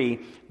 paragraph 3,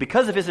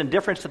 because of his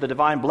indifference to the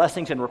divine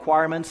blessings and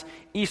requirements,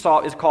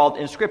 Esau is called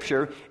in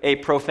Scripture a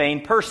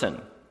profane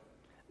person.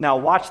 Now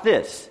watch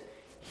this.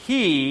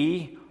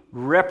 He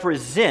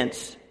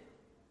represents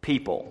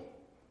people.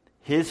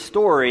 His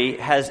story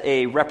has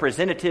a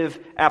representative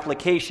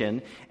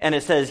application, and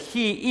it says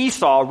he,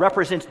 Esau,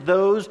 represents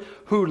those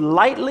who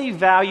lightly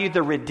value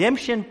the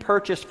redemption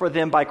purchased for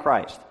them by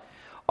Christ.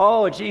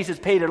 Oh, Jesus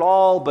paid it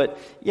all, but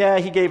yeah,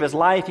 he gave his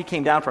life, he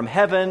came down from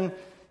heaven,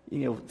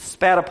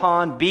 spat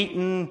upon,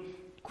 beaten,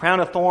 crown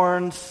of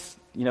thorns,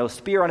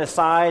 spear on his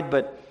side,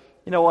 but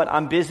you know what,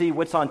 I'm busy,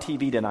 what's on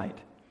TV tonight?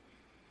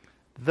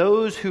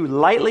 Those who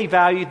lightly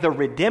value the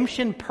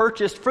redemption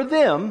purchased for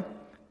them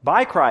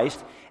by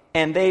Christ,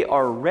 and they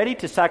are ready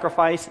to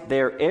sacrifice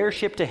their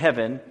heirship to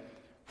heaven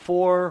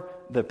for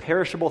the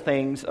perishable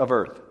things of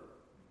earth.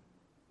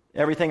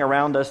 Everything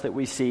around us that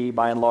we see,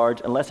 by and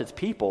large, unless it's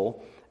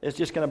people, is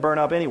just going to burn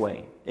up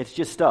anyway. It's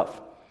just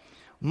stuff.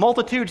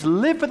 Multitudes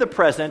live for the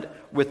present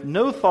with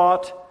no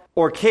thought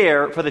or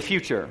care for the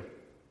future.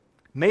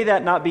 May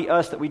that not be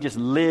us, that we just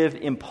live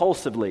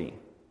impulsively,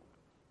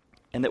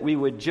 and that we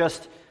would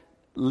just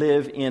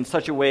live in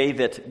such a way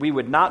that we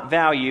would not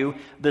value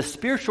the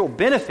spiritual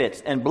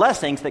benefits and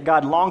blessings that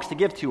God longs to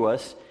give to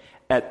us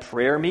at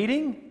prayer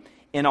meeting,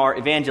 in our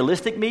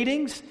evangelistic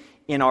meetings,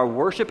 in our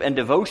worship and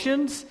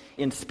devotions,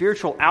 in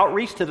spiritual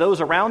outreach to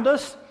those around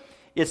us.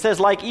 It says,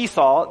 like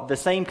Esau, the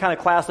same kind of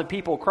class of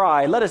people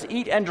cry, "Let us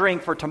eat and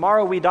drink, for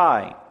tomorrow we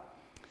die."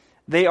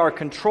 They are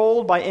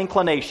controlled by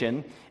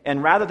inclination,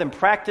 and rather than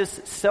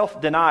practice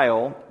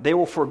self-denial, they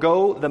will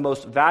forego the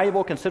most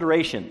valuable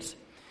considerations.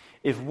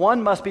 If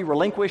one must be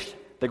relinquished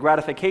the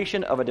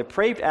gratification of a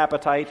depraved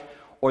appetite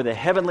or the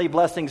heavenly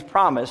blessings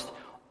promised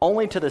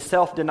only to the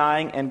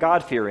self-denying and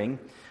God-fearing,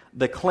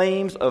 the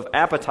claims of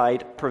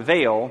appetite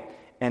prevail,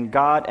 and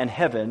God and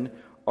heaven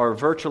are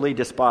virtually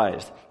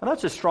despised. Now,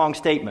 that's a strong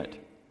statement.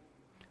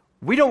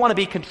 We don't want to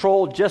be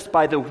controlled just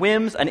by the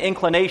whims and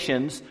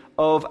inclinations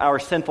of our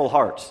sinful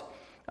hearts.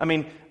 I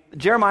mean,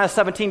 Jeremiah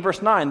 17,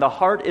 verse 9, "The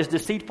heart is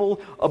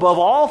deceitful above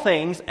all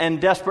things and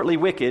desperately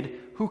wicked.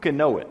 Who can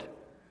know it?"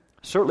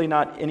 Certainly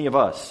not any of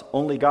us.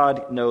 Only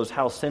God knows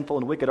how sinful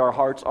and wicked our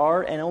hearts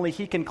are, and only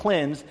He can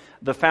cleanse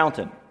the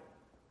fountain.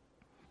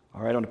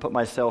 All right, I'm going to put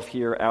myself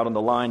here out on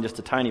the line just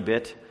a tiny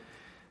bit.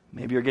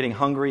 Maybe you're getting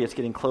hungry. It's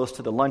getting close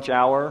to the lunch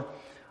hour.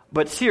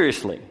 But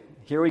seriously,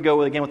 here we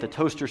go again with the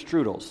toaster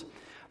strudels.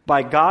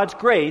 By God's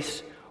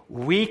grace,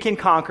 we can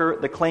conquer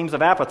the claims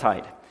of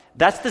appetite.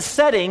 That's the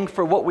setting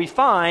for what we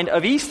find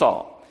of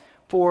Esau.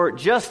 For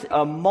just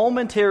a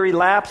momentary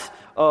lapse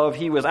of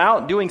he was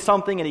out doing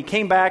something and he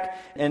came back,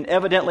 and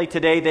evidently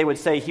today they would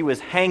say he was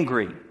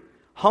hangry.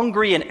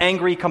 Hungry and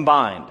angry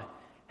combined.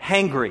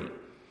 Hangry.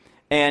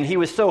 And he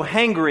was so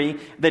hangry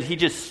that he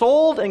just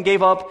sold and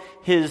gave up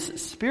his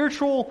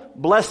spiritual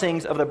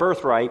blessings of the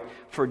birthright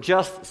for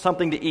just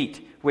something to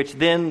eat, which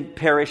then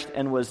perished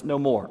and was no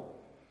more.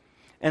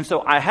 And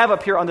so I have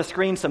up here on the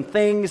screen some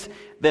things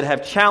that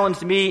have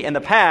challenged me in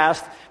the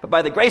past, but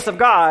by the grace of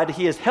God,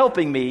 He is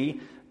helping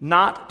me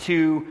not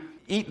to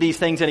eat these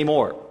things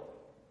anymore.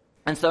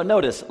 And so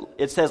notice,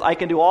 it says, "I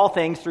can do all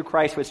things through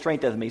Christ which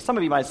strengthens me." Some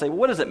of you might say, well,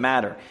 what does it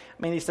matter?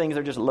 I mean, these things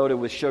are just loaded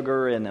with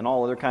sugar and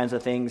all other kinds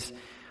of things.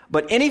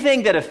 But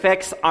anything that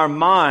affects our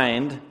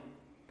mind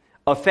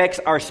affects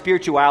our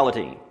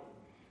spirituality.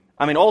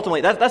 I mean, ultimately,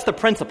 that's the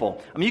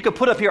principle. I mean,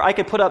 I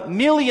could put up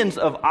millions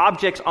of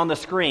objects on the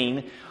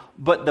screen,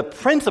 but the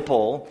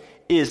principle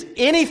is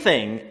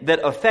anything that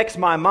affects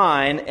my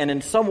mind and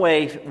in some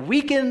way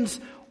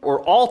weakens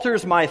or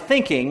alters my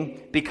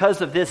thinking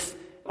because of this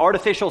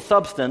artificial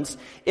substance,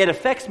 it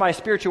affects my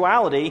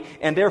spirituality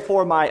and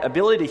therefore my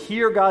ability to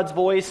hear God's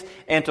voice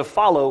and to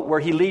follow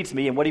where He leads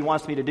me and what He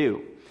wants me to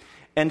do.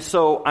 And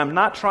so I'm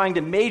not trying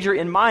to major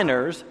in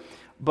minors,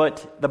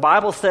 but the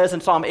Bible says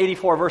in Psalm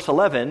 84, verse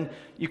 11,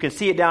 you can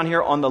see it down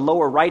here on the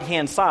lower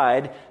right-hand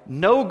side,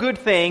 "No good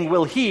thing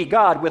will He,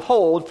 God,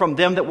 withhold from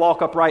them that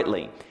walk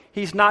uprightly."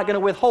 He's not going to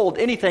withhold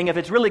anything if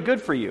it's really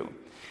good for you.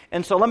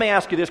 And so let me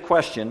ask you this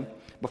question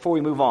before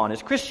we move on.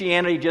 Is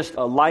Christianity just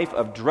a life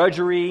of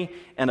drudgery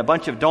and a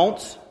bunch of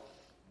don'ts?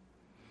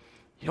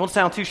 You don't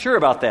sound too sure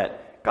about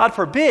that. God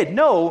forbid.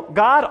 No,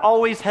 God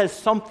always has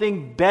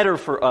something better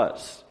for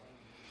us.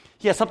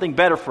 He has something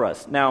better for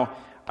us. Now,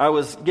 I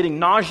was getting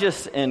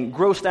nauseous and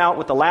grossed out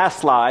with the last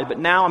slide, but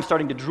now I'm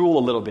starting to drool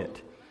a little bit.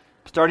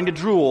 I'm starting to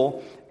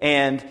drool,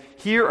 and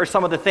here are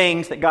some of the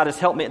things that God has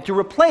helped me to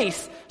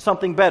replace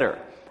something better.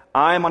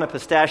 I'm on a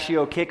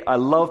pistachio kick. I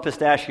love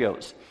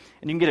pistachios.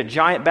 And you can get a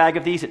giant bag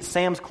of these at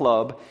Sam's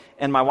Club,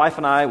 and my wife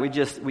and I, we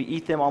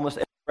eat them almost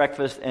every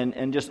breakfast, and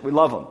we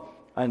love them.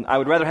 And I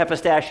would rather have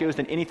pistachios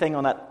than anything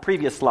on that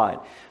previous slide.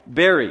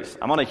 Berries.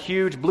 I'm on a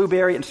huge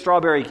blueberry and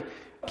strawberry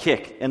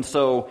kick, and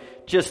so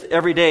just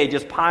every day,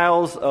 just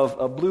piles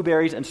of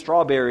blueberries and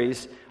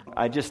strawberries.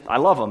 I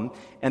love them.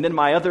 And then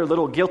my other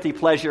little guilty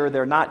pleasure,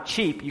 they're not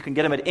cheap, you can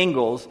get them at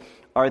Ingles,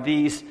 are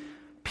these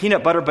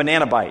peanut butter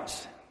banana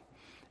bites.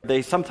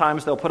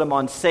 Sometimes they'll put them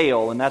on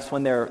sale, and that's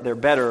when they're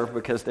better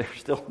because they're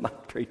still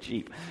not very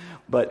cheap.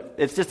 But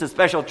it's just a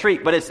special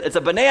treat. But it's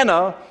a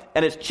banana,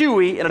 and it's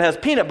chewy, and it has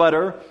peanut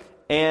butter,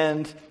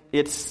 and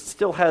it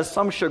still has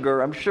some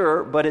sugar, I'm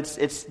sure, but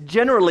it's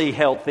generally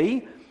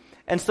healthy.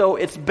 And so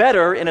it's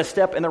better in a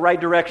step in the right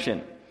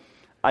direction.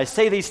 I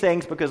say these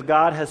things because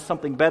God has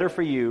something better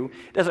for you.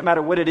 It doesn't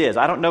matter what it is.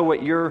 I don't know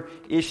what your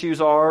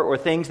issues are or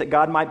things that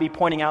God might be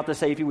pointing out to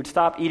say, if you would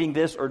stop eating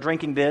this or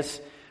drinking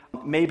this,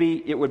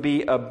 maybe it would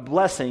be a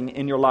blessing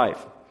in your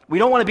life. We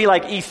don't want to be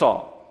like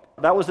Esau.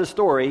 That was the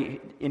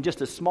story, in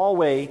just a small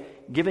way,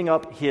 giving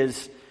up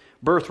his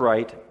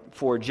birthright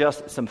for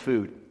just some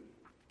food.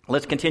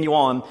 Let's continue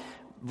on.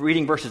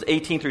 Reading verses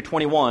 18 through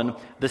 21,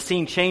 the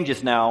scene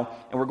changes now,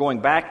 and we're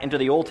going back into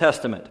the Old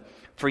Testament.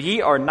 "For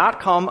ye are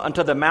not come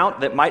unto the mount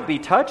that might be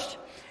touched,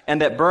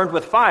 and that burned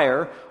with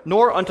fire,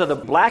 nor unto the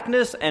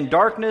blackness and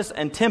darkness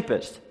and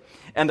tempest,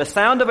 and the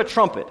sound of a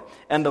trumpet,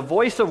 and the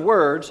voice of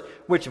words,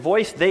 which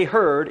voice they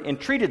heard,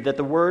 entreated that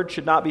the word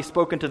should not be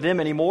spoken to them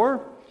any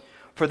more.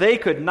 For they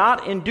could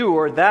not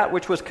endure that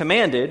which was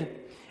commanded,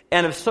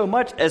 and if so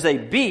much as a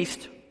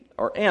beast,"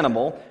 or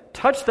animal,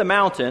 "touch the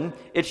mountain,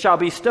 it shall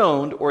be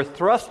stoned or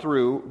thrust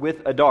through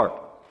with a dart."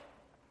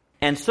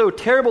 And so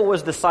terrible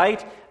was the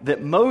sight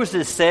that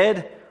Moses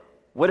said,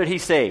 what did he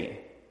say?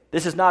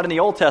 This is not in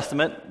the Old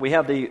Testament. We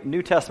have the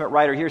New Testament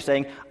writer here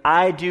saying,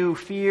 I do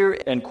fear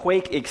and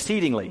quake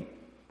exceedingly.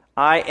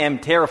 I am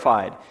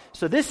terrified.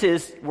 So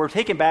we're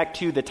taken back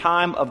to the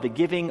time of the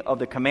giving of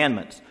the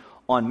commandments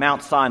on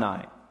Mount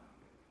Sinai.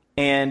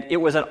 And it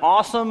was an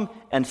awesome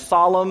and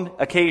solemn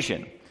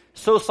occasion.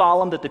 So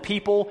solemn that the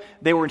people,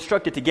 they were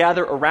instructed to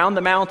gather around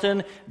the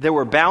mountain. There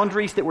were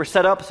boundaries that were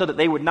set up so that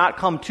they would not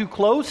come too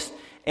close.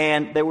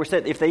 And they were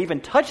said if they even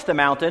touched the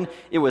mountain,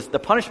 the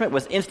punishment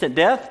was instant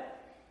death.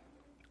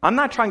 I'm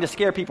not trying to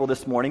scare people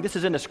this morning. This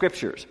is in the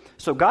Scriptures.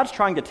 So God's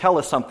trying to tell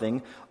us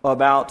something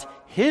about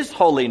His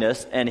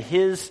holiness and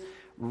His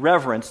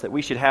reverence that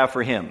we should have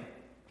for Him.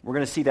 We're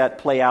going to see that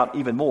play out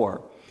even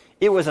more.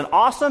 It was an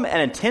awesome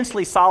and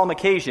intensely solemn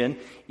occasion.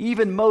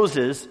 Even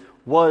Moses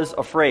was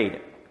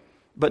afraid.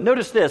 But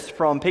notice this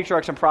from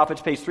Patriarchs and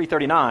Prophets, page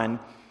 339.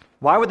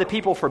 Why were the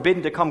people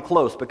forbidden to come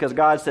close? Because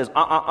God says,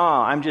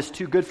 I'm just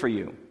too good for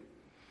you.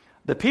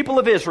 The people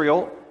of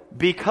Israel,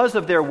 because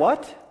of their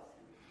what?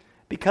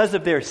 Because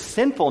of their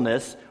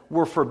sinfulness,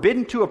 were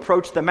forbidden to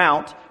approach the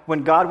mount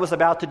when God was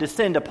about to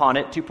descend upon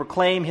it to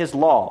proclaim His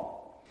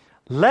law,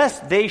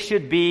 lest they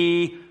should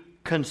be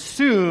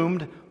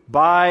consumed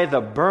by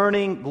the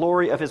burning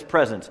glory of His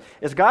presence.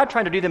 Is God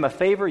trying to do them a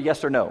favor,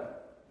 yes or no?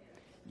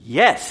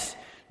 Yes.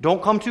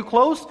 Don't come too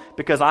close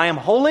because I am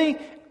holy,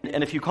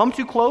 and if you come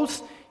too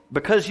close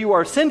because you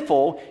are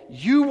sinful,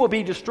 you will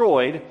be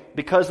destroyed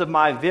because of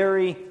my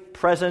very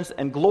presence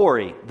and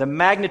glory. The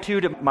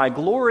magnitude of my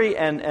glory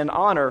and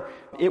honor,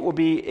 it will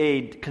be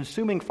a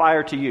consuming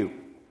fire to you.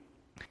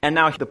 And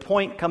now the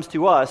point comes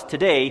to us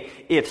today.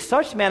 If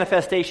such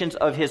manifestations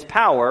of His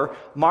power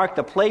mark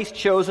the place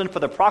chosen for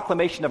the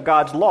proclamation of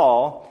God's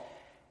law,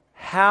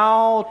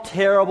 how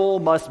terrible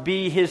must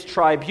be His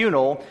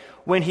tribunal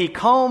when He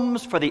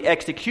comes for the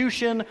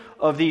execution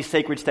of these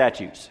sacred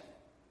statutes.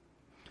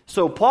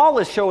 So Paul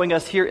is showing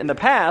us here in the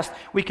past,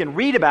 we can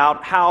read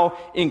about how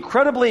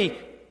incredibly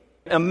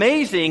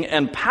amazing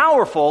and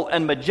powerful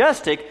and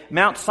majestic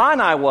Mount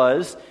Sinai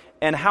was,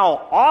 and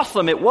how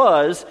awesome it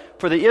was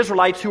for the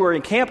Israelites who were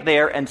encamped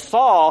there and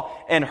saw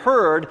and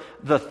heard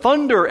the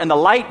thunder and the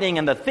lightning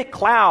and the thick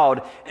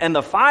cloud and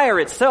the fire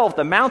itself.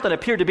 The mountain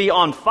appeared to be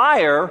on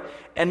fire,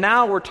 and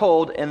now we're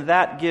told, and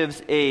that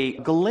gives a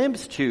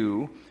glimpse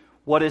to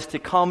what is to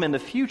come in the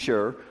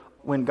future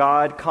when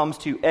God comes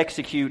to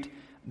execute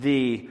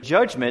the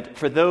judgment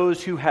for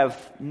those who have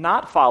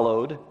not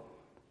followed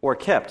or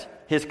kept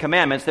His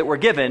commandments that were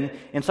given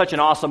in such an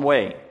awesome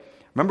way.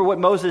 Remember what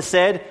Moses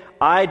said?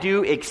 I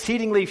do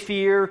exceedingly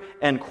fear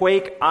and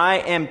quake. I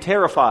am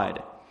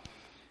terrified.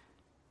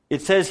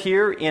 It says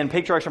here in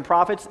Patriarchs and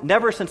Prophets,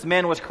 never since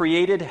man was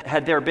created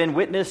had there been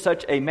witnessed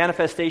such a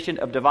manifestation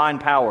of divine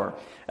power.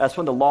 That's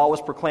when the law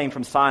was proclaimed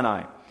from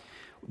Sinai.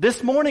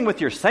 This morning,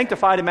 with your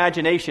sanctified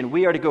imagination,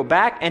 we are to go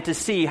back and to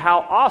see how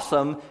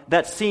awesome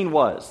that scene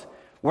was.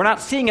 We're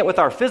not seeing it with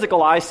our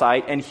physical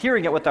eyesight and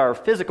hearing it with our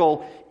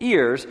physical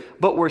ears,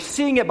 but we're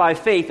seeing it by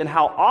faith and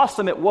how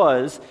awesome it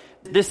was,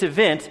 this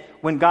event,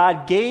 when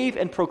God gave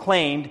and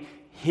proclaimed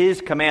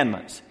His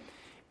commandments.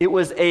 It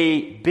was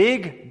a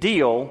big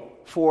deal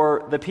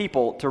for the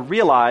people to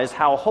realize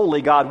how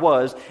holy God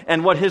was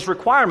and what His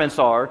requirements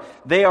are.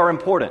 They are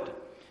important.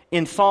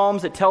 In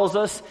Psalms, it tells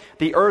us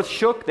the earth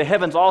shook, the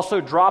heavens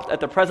also dropped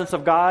at the presence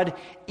of God.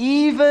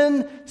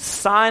 Even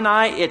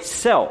Sinai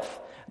itself,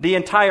 the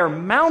entire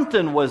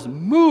mountain was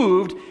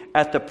moved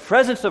at the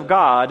presence of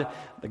God,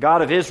 the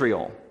God of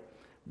Israel.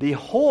 The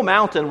whole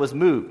mountain was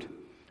moved.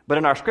 But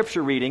in our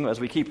scripture reading,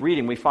 as we keep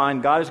reading, we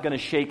find God is going to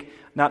shake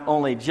not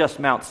only just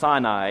Mount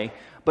Sinai,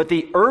 but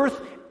the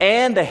earth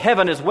and the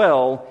heaven as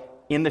well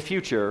in the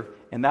future.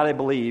 And that, I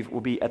believe, will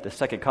be at the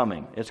second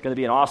coming. It's going to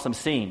be an awesome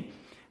scene.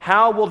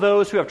 How will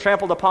those who have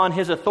trampled upon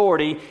His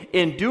authority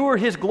endure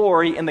His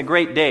glory in the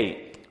great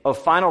day of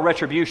final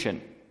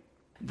retribution?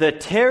 The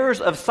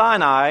terrors of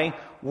Sinai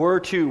were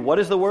to, what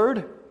is the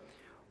word?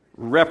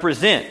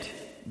 Represent.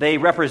 They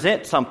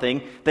represent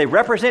something. They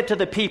represent to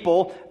the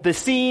people the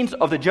scenes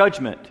of the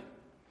judgment,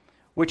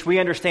 which we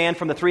understand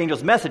from the three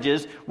angels'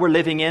 messages we're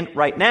living in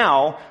right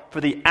now, for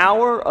the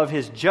hour of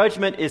His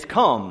judgment is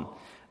come.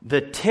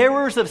 The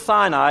terrors of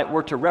Sinai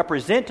were to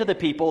represent to the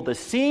people the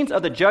scenes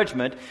of the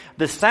judgment.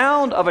 The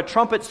sound of a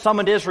trumpet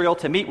summoned Israel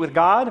to meet with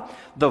God.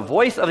 The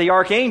voice of the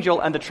archangel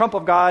and the trump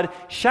of God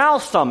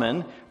shall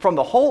summon from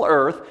the whole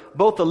earth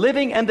both the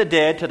living and the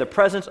dead to the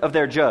presence of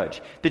their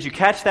judge. Did you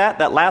catch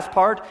that last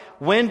part?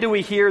 When do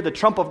we hear the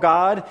trump of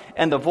God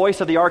and the voice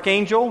of the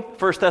archangel?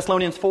 1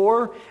 Thessalonians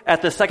 4,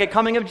 at the second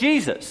coming of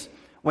Jesus.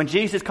 When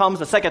Jesus comes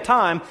the second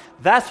time,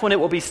 that's when it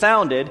will be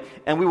sounded,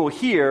 and we will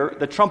hear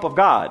the trump of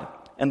God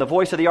and the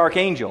voice of the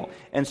archangel.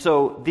 And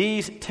so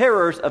these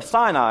terrors of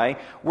Sinai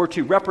were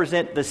to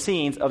represent the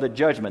scenes of the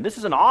judgment. This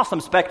is an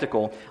awesome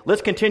spectacle.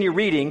 Let's continue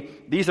reading.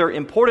 These are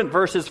important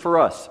verses for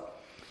us.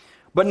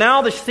 But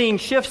now the scene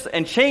shifts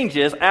and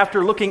changes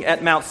after looking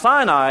at Mount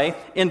Sinai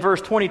in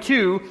verse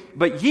 22.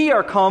 But ye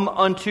are come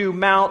unto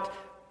Mount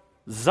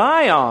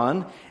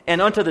Zion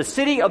and unto the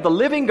city of the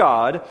living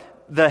God,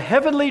 the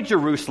heavenly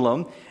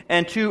Jerusalem,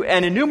 and to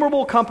an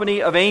innumerable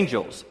company of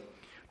angels,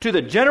 to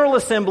the general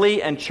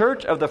assembly and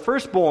church of the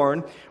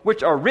firstborn,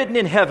 which are written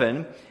in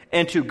heaven,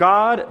 and to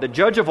God, the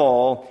judge of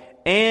all,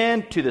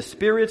 and to the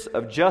spirits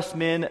of just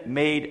men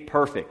made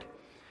perfect.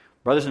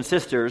 Brothers and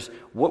sisters,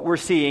 what we're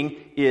seeing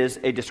is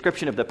a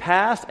description of the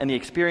past and the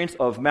experience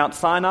of Mount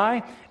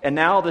Sinai, and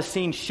now the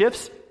scene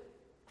shifts.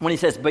 When he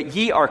says, but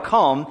ye are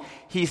come,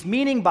 he's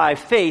meaning by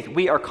faith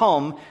we are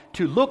come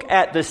to look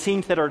at the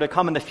scenes that are to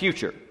come in the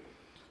future.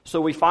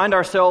 So we find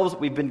ourselves,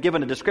 we've been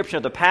given a description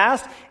of the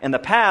past, and the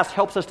past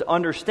helps us to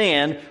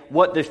understand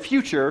what the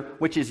future,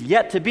 which is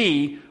yet to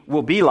be,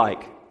 will be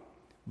like.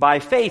 By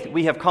faith,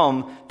 we have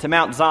come to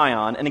Mount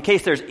Zion. And in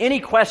case there's any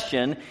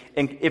question,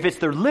 and if it's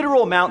the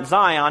literal Mount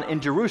Zion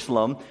in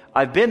Jerusalem,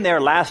 I've been there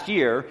last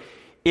year,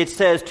 it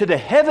says to the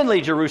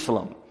heavenly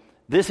Jerusalem.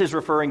 This is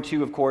referring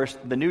to, of course,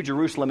 the New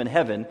Jerusalem in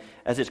heaven,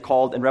 as it's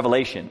called in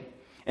Revelation.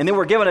 And then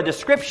we're given a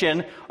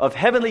description of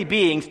heavenly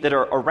beings that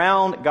are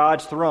around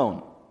God's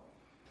throne.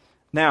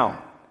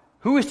 Now,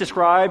 who is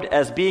described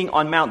as being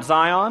on Mount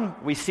Zion?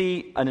 We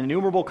see an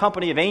innumerable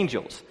company of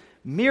angels,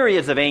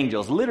 myriads of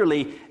angels,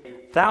 literally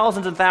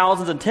thousands and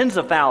thousands and tens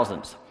of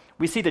thousands.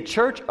 We see the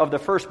church of the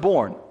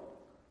firstborn.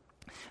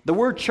 The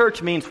word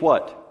church means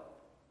what?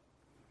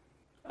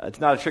 It's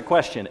not a trick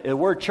question. The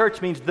word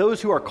church means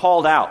those who are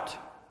called out.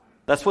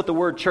 That's what the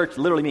word church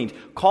literally means.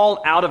 Called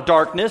out of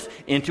darkness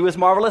into his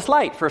marvelous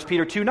light. 1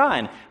 Peter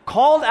 2:9.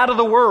 Called out of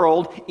the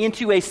world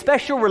into a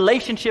special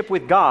relationship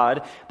with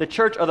God, the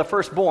church of the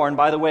firstborn.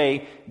 By the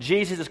way,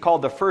 Jesus is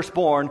called the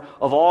firstborn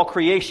of all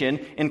creation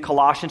in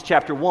Colossians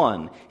chapter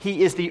 1.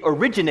 He is the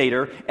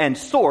originator and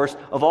source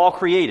of all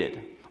created.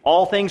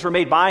 All things were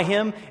made by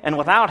him, and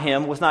without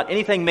him was not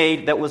anything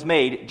made that was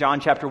made, John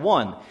chapter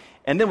 1.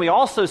 And then we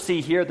also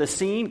see here the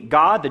scene,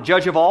 God, the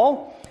judge of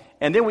all.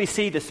 And then we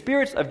see the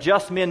spirits of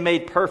just men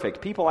made perfect.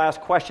 People ask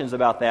questions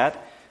about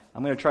that.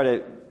 I'm going to try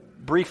to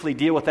briefly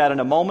deal with that in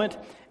a moment.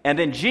 And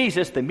then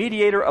Jesus, the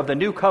mediator of the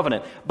new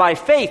covenant. By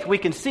faith, we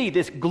can see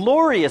this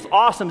glorious,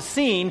 awesome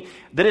scene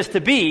that is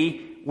to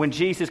be when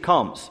Jesus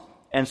comes.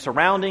 And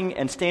surrounding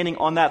and standing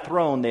on that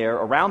throne there,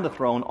 around the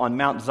throne on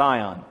Mount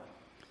Zion.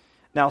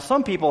 Now,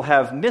 some people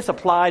have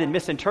misapplied and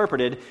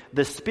misinterpreted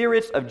the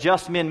spirits of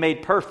just men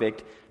made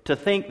perfect to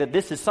think that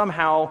this is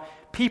somehow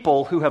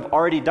people who have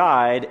already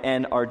died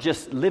and are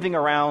just living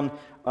around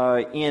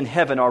in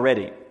heaven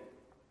already.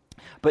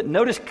 But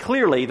notice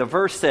clearly the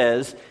verse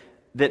says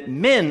that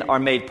men are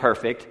made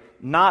perfect,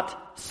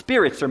 not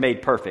spirits are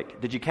made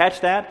perfect. Did you catch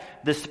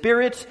that? The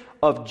spirits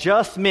of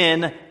just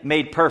men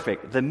made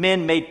perfect. The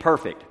men made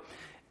perfect.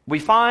 We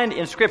find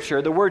in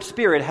Scripture the word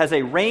spirit has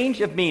a range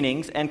of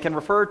meanings and can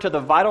refer to the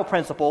vital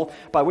principle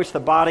by which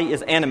the body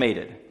is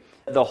animated.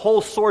 The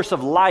whole source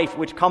of life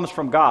which comes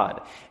from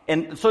God.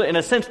 And so in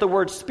a sense, the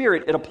word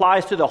spirit, it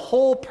applies to the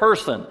whole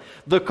person,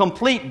 the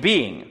complete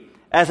being,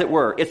 as it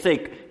were. It's a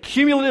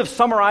cumulative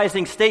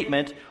summarizing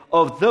statement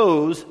of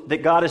those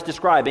that God is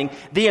describing.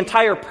 The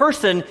entire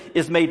person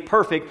is made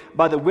perfect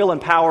by the will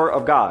and power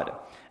of God.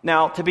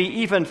 Now, to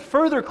be even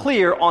further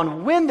clear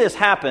on when this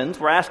happens,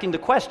 we're asking the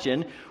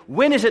question,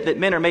 when is it that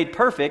men are made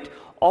perfect?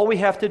 All we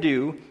have to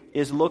do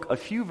is look a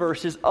few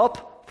verses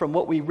up from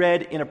what we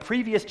read in a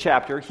previous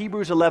chapter,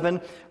 Hebrews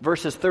 11,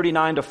 verses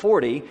 39 to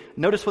 40.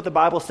 Notice what the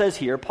Bible says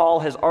here.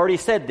 Paul has already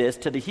said this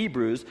to the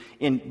Hebrews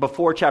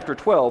before chapter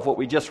 12, what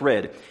we just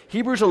read.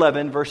 Hebrews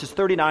 11, verses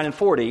 39 and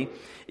 40,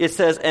 it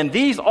says, and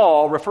these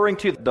all, referring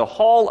to the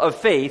hall of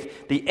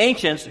faith, the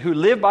ancients who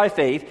live by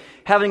faith,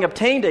 having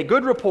obtained a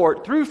good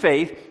report through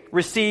faith,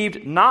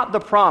 received not the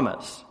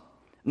promise.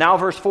 Now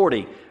verse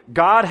 40,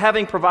 God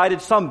having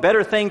provided some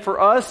better thing for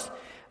us,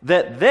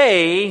 that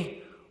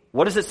they,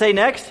 what does it say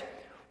next?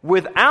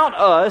 Without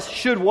us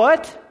should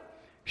what?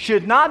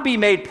 Should not be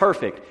made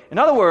perfect. In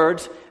other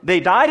words, they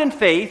died in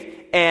faith,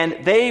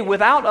 and they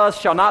without us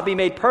shall not be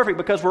made perfect,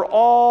 because we're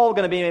all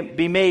going to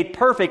be made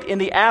perfect in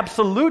the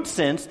absolute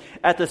sense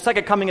at the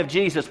second coming of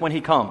Jesus when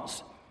he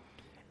comes.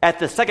 At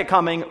the second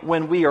coming,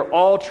 when we are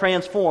all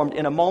transformed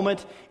in a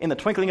moment, in the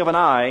twinkling of an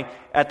eye,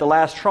 at the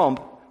last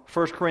trump.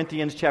 1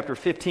 Corinthians chapter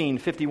 15,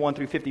 51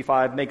 through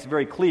 55 makes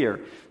very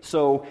clear.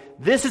 So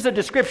this is a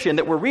description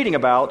that we're reading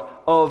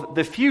about of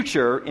the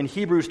future in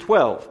Hebrews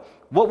 12.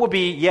 What will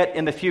be yet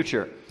in the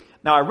future?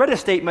 Now, I read a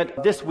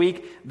statement this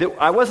week that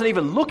I wasn't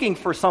even looking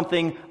for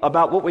something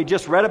about what we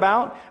just read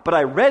about, but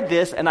I read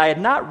this, and I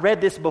had not read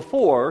this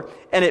before,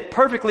 and it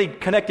perfectly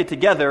connected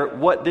together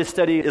what this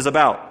study is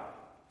about.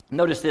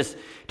 Notice this.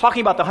 Talking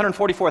about the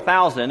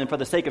 144,000, and for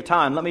the sake of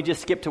time, let me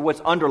just skip to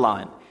what's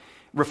underlined.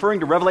 Referring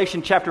to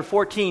Revelation chapter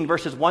 14,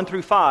 verses 1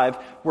 through 5,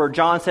 where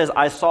John says,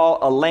 I saw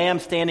a lamb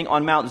standing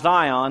on Mount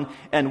Zion,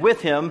 and with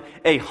him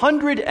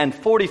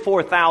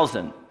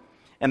 144,000.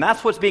 And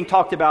that's what's being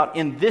talked about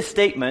in this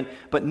statement,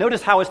 but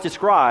notice how it's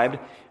described.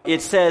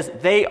 It says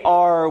they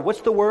are,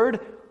 what's the word?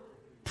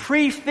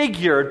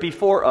 Prefigured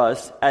before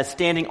us as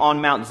standing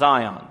on Mount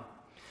Zion.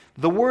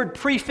 The word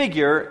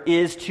prefigure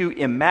is to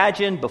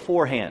imagine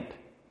beforehand.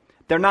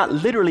 They're not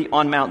literally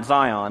on Mount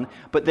Zion,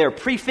 but they're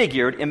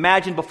prefigured,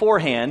 imagined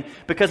beforehand,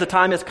 because the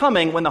time is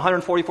coming when the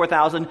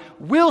 144,000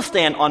 will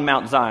stand on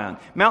Mount Zion.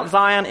 Mount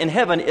Zion in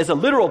heaven is a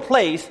literal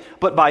place,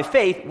 but by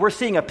faith, we're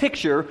seeing a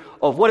picture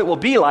of what it will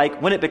be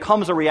like when it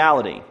becomes a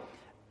reality.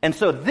 And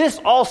so this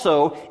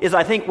also is,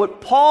 I think,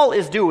 what Paul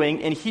is doing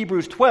in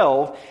Hebrews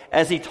 12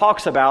 as he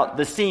talks about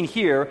the scene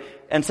here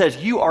and says,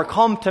 you are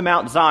come to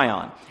Mount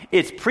Zion.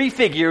 It's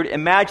prefigured,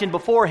 imagined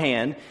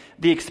beforehand,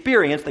 the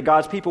experience that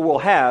God's people will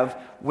have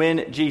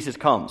when Jesus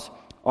comes.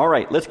 All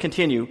right, let's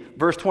continue.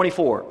 Verse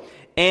 24.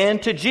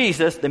 And to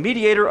Jesus, the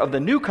mediator of the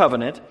new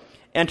covenant,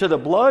 and to the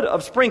blood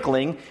of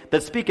sprinkling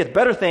that speaketh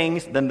better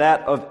things than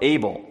that of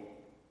Abel.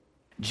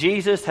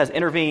 Jesus has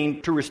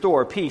intervened to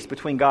restore peace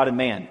between God and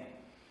man.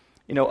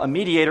 You know, a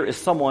mediator is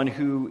someone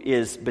who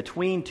is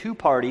between two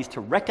parties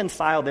to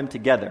reconcile them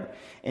together.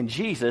 And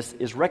Jesus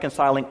is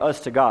reconciling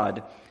us to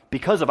God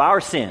because of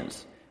our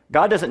sins.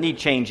 God doesn't need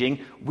changing.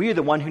 We're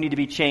the one who need to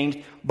be changed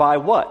by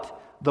what?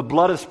 The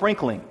blood of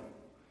sprinkling.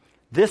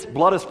 This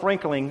blood of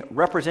sprinkling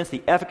represents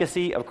the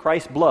efficacy of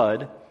Christ's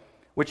blood,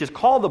 which is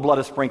called the blood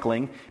of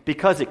sprinkling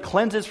because it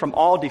cleanses from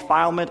all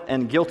defilement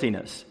and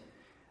guiltiness.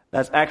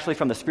 That's actually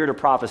from the Spirit of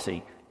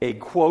Prophecy, a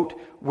quote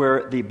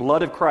where the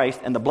blood of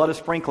Christ and the blood of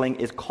sprinkling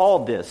is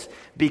called this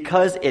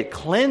because it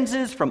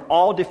cleanses from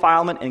all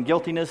defilement and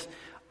guiltiness.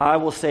 I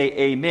will say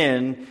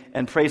amen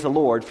and praise the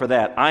Lord for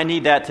that. I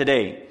need that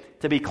today.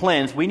 To be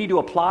cleansed, we need to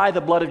apply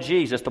the blood of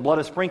Jesus, the blood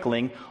of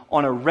sprinkling,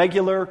 on a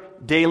regular,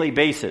 daily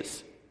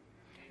basis.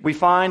 We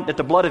find that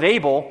the blood of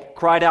Abel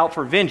cried out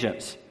for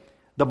vengeance.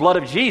 The blood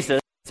of Jesus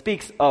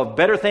speaks of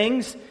better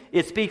things.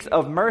 It speaks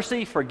of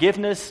mercy,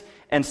 forgiveness,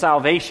 and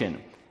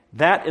salvation.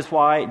 That is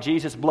why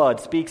Jesus'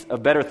 blood speaks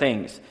of better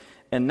things.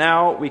 And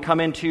now we come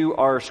into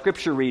our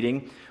scripture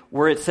reading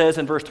where it says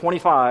in verse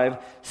 25,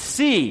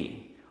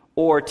 see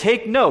or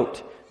take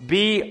note,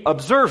 be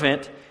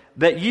observant,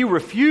 that ye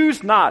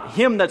refuse not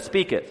him that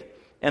speaketh.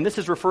 And this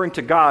is referring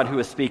to God who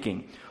is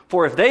speaking.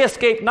 For if they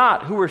escape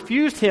not who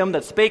refused him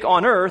that spake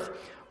on earth,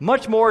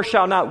 much more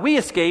shall not we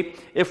escape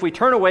if we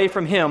turn away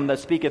from him that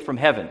speaketh from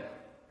heaven.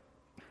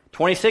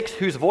 26,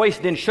 whose voice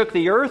then shook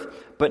the earth,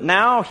 but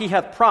now he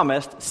hath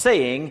promised,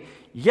 saying,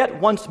 yet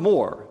once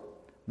more.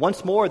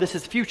 Once more, this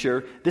is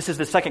future. This is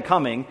the second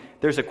coming.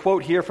 There's a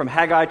quote here from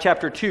Haggai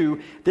chapter 2.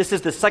 This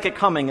is the second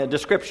coming, a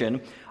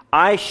description.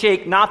 I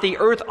shake not the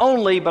earth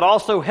only, but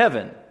also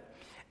heaven.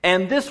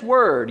 And this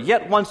word,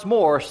 yet once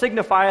more,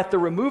 signifieth the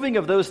removing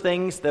of those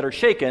things that are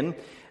shaken,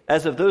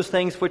 as of those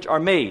things which are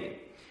made,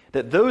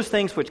 that those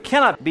things which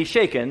cannot be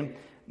shaken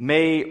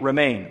may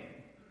remain.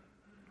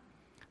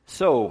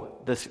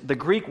 So, the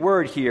Greek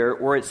word here,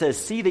 where it says,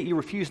 see that you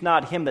refuse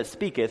not him that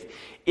speaketh,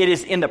 it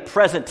is in the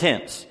present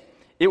tense.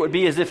 It would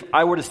be as if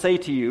I were to say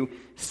to you,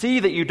 see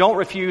that you don't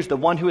refuse the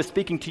one who is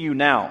speaking to you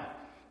now.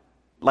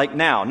 Like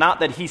now, not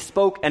that he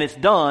spoke and it's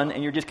done,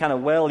 and you're just kind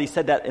of, well, he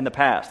said that in the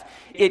past.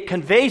 It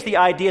conveys the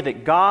idea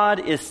that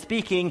God is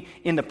speaking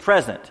in the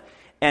present.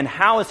 And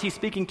how is he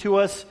speaking to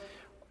us?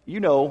 You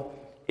know,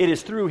 it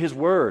is through his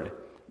word.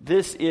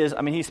 This is,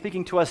 he's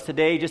speaking to us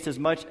today just as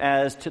much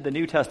as to the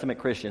New Testament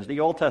Christians, the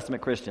Old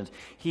Testament Christians.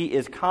 He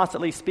is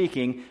constantly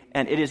speaking,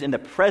 and it is in the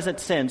present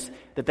sense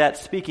that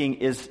speaking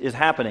is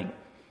happening.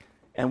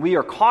 And we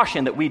are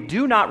cautioned that we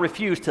do not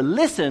refuse to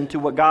listen to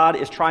what God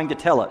is trying to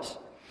tell us.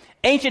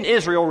 Ancient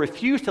Israel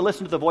refused to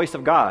listen to the voice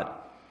of God.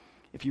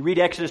 If you read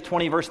Exodus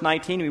 20, verse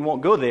 19, we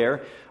won't go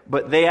there,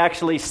 but they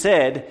actually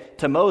said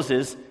to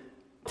Moses,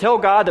 tell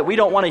God that we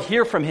don't want to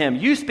hear from him.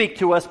 You speak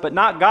to us, but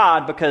not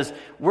God, because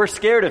we're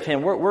scared of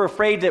him. We're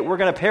afraid that we're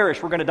going to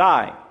perish. We're going to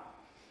die.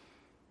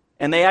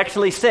 And they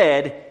actually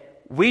said,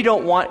 we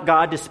don't want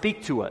God to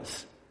speak to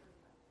us.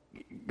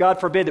 God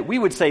forbid that we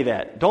would say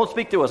that. Don't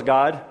speak to us,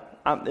 God.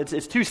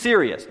 It's too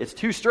serious. It's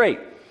too straight.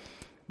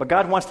 But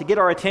God wants to get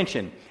our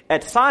attention.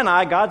 At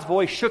Sinai, God's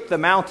voice shook the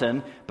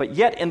mountain, but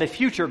yet in the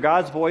future,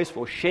 God's voice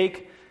will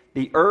shake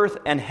the earth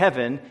and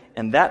heaven,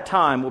 and that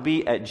time will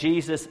be at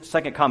Jesus'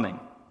 second coming.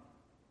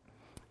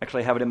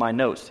 Actually, I have it in my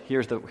notes.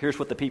 Here's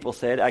what the people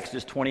said,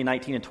 Exodus 20,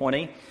 19, and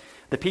 20.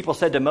 The people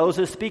said to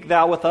Moses, speak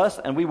thou with us,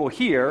 and we will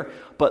hear,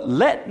 but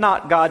let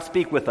not God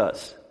speak with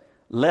us,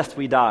 lest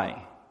we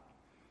die.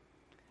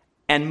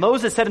 And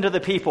Moses said unto the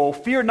people,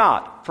 fear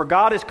not, for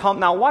God is come.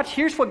 Now watch,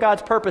 here's what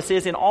God's purpose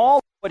is in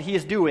all what he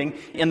is doing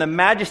in the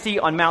majesty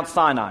on Mount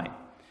Sinai.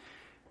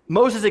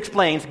 Moses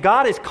explains,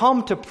 God is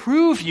come to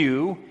prove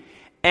you,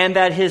 and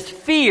that his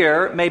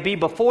fear may be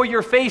before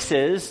your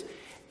faces,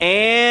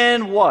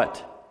 and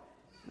what?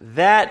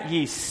 That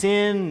ye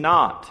sin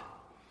not.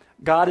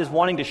 God is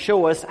wanting to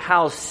show us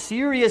how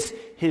serious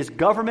his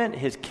government,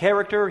 his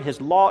character, his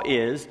law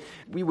is.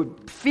 We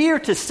would fear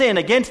to sin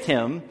against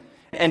him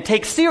and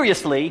take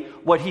seriously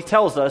what he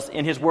tells us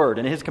in his word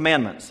and his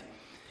commandments.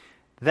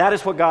 That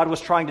is what God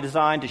was trying to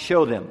design to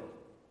show them.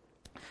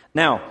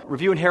 Now,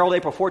 Review and Herald,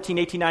 April 14,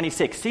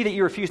 1896. See that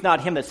you refuse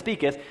not him that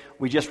speaketh.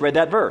 We just read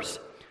that verse.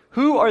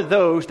 Who are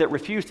those that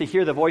refuse to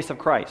hear the voice of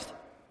Christ?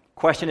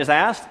 Question is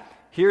asked.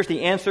 Here's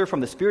the answer from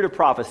the Spirit of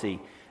Prophecy.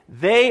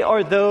 They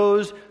are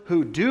those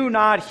who do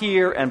not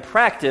hear and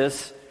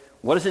practice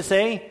What does it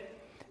say?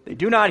 They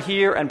do not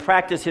hear and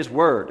practice his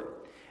word.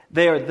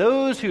 They are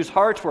those whose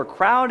hearts were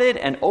crowded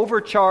and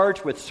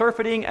overcharged with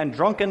surfeiting and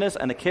drunkenness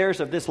and the cares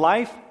of this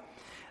life.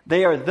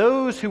 They are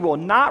those who will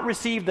not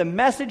receive the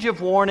message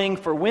of warning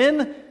for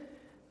when?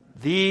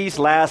 These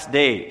last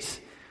days.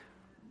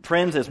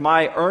 Friends, it's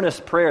my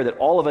earnest prayer that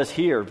all of us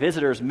here,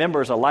 visitors,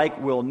 members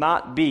alike, will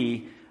not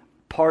be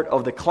part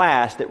of the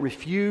class that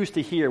refuse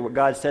to hear what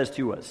God says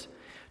to us,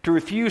 to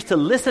refuse to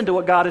listen to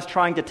what God is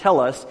trying to tell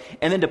us,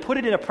 and then to put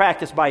it into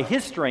practice by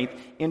his strength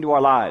into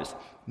our lives.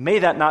 May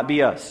that not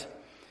be us.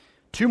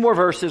 2 more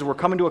verses, we're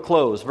coming to a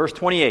close. Verse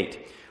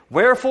 28.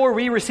 Wherefore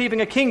we,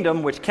 receiving a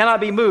kingdom which cannot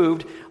be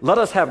moved, let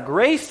us have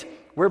grace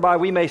whereby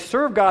we may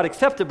serve God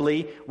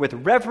acceptably with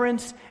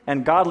reverence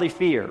and godly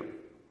fear.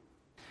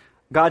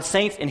 God's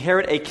saints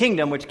inherit a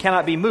kingdom which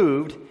cannot be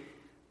moved.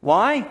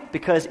 Why?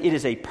 Because it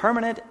is a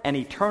permanent and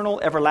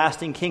eternal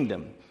everlasting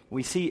kingdom.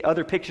 We see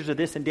other pictures of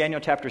this in Daniel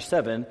chapter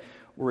 7,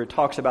 where it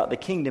talks about the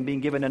kingdom being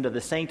given unto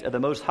the saint of the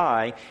Most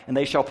High, and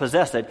they shall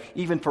possess it,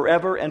 even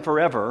forever and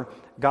forever,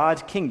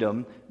 God's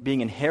kingdom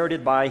being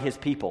inherited by his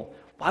people.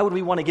 Why would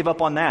we want to give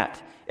up on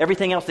that?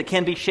 Everything else that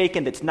can be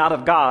shaken that's not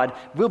of God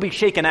will be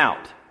shaken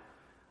out.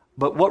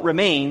 But what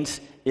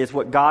remains is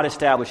what God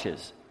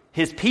establishes,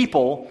 his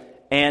people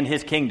and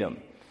his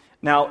kingdom.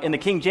 Now, in the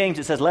King James,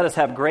 it says, let us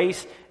have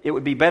grace. It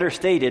would be better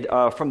stated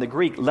from the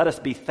Greek, let us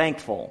be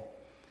thankful.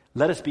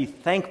 Let us be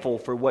thankful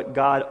for what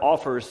God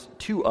offers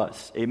to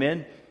us.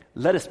 Amen?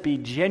 Let us be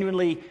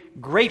genuinely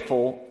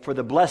grateful for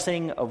the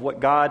blessing of what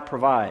God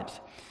provides.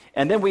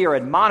 And then we are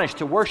admonished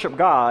to worship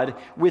God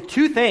with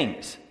 2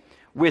 things,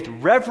 with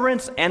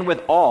reverence and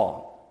with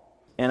awe.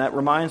 And that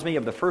reminds me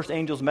of the first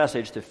angel's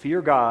message, to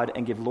fear God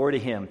and give glory to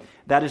him.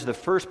 That is the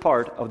first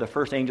part of the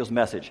first angel's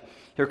message.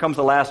 Here comes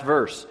the last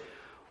verse.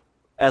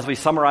 As we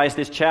summarize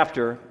this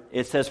chapter,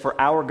 it says, for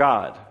our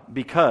God,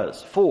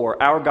 because,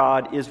 for our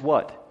God is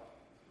what?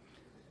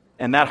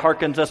 And that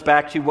harkens us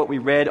back to what we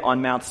read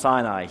on Mount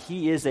Sinai.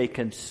 He is a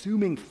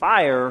consuming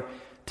fire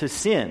to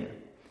sin.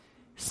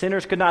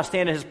 Sinners could not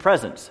stand in his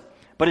presence.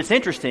 But it's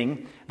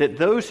interesting that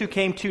those who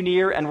came too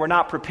near and were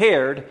not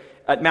prepared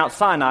at Mount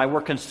Sinai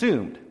were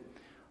consumed.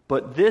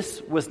 But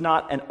this was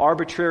not an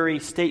arbitrary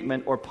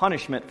statement or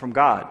punishment from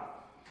God.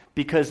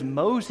 Because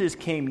Moses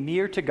came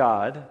near to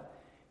God,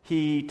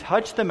 he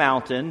touched the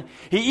mountain,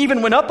 he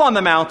even went up on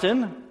the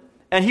mountain,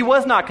 and he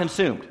was not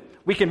consumed.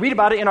 We can read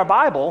about it in our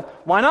Bible.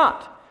 Why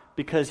not?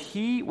 Because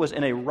he was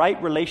in a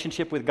right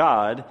relationship with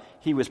God.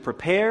 He was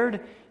prepared,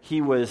 he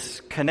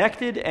was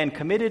connected and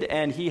committed,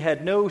 and he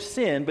had no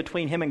sin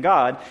between him and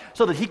God,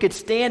 so that he could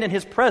stand in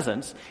his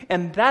presence.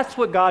 And that's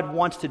what God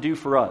wants to do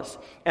for us.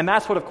 And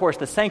that's what, of course,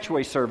 the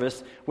sanctuary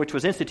service, which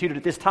was instituted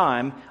at this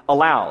time,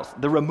 allows.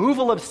 The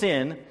removal of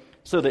sin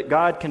so that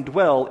God can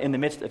dwell in the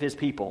midst of his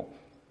people.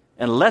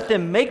 And let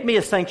them make me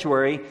a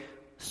sanctuary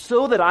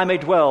so that I may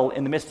dwell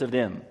in the midst of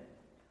them.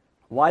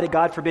 Why did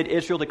God forbid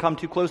Israel to come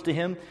too close to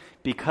him?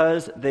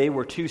 Because they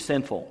were too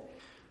sinful.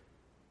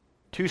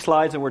 2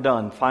 slides and we're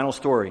done. Final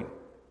story.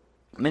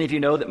 Many of you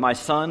know that my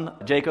son,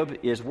 Jacob,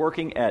 is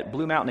working at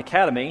Blue Mountain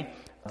Academy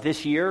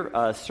this year,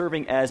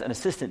 serving as an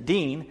assistant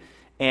dean.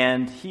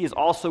 And he is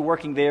also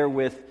working there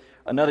with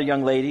another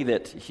young lady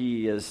that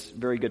he is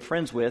very good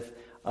friends with,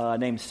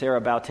 named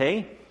Sarah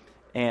Baute.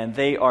 And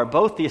they are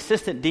both the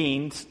assistant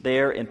deans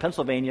there in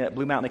Pennsylvania at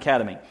Blue Mountain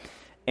Academy.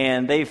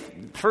 And they've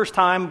first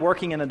time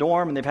working in a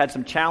dorm, and they've had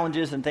some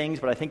challenges and things,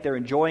 but I think they're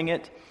enjoying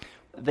it.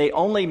 They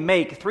only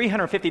make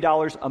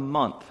 $350 a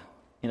month.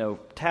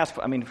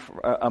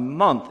 A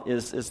month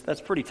is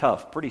that's pretty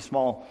tough, pretty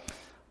small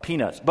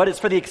peanuts. But it's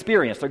for the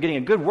experience. They're getting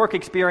a good work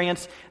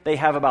experience. They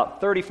have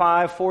about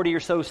 35, 40 or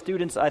so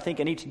students, I think,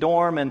 in each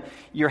dorm, and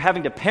you're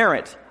having to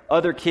parent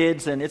other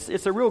kids, and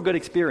it's a real good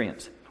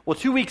experience. Well,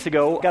 2 weeks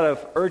ago, I got an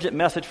urgent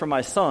message from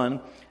my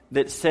son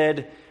that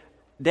said,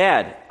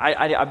 Dad,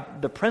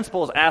 the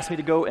principal has asked me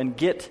to go and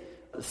get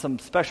some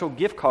special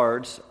gift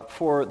cards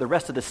for the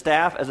rest of the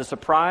staff as a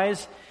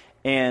surprise,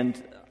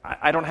 and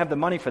I don't have the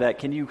money for that.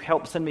 Can you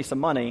help send me some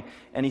money?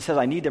 And he says,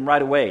 I need them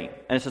right away.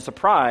 And it's a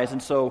surprise,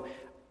 and so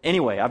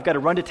anyway, I've got to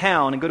run to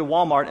town and go to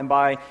Walmart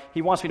and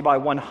he wants me to buy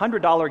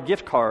 $100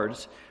 gift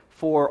cards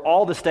for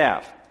all the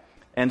staff.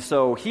 And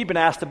so he'd been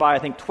asked to buy, I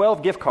think,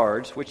 12 gift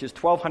cards, which is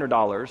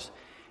 $1,200.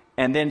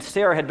 And then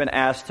Sarah had been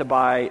asked to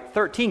buy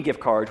 13 gift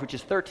cards, which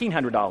is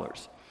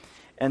 $1,300.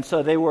 And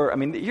so they were,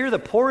 you're the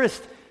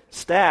poorest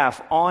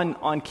staff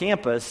on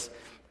campus,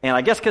 and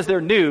I guess because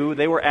they're new,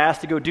 they were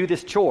asked to go do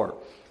this chore.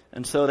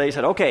 And so they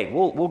said, okay,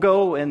 we'll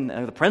go, and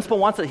the principal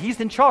wants it. He's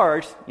in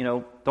charge.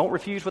 Don't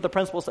refuse what the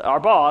principal says, our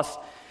boss.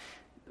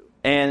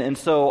 And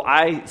so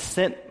I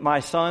sent my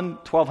son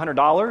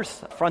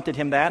 $1,200, fronted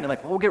him that, and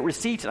we'll get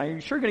receipts. And are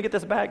you sure you're going to get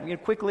this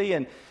back quickly?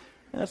 And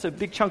that's a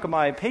big chunk of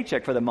my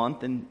paycheck for the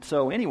month. And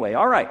so anyway,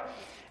 all right.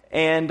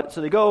 And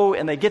so they go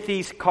and they get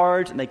these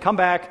cards and they come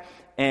back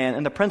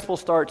and the principal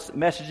starts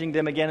messaging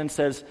them again and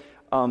says,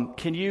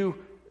 can you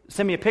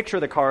send me a picture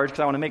of the cards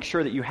because I want to make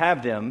sure that you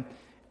have them.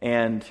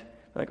 And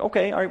they're like,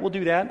 okay, all right, we'll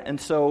do that. And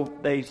so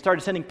they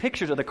started sending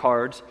pictures of the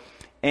cards.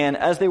 And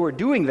as they were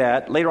doing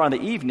that, later on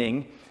in the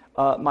evening,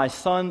 my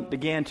son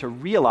began to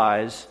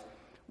realize,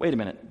 wait a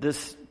minute,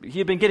 he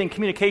had been getting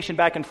communication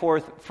back and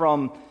forth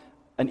from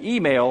an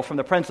email from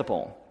the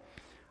principal.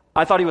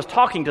 I thought he was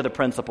talking to the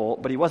principal,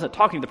 but he wasn't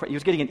talking to the principal. He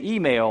was getting an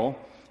email,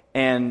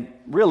 and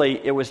really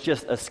it was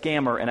just a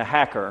scammer and a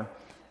hacker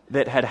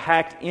that had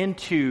hacked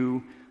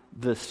into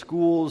the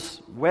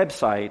school's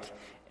website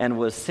and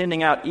was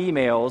sending out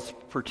emails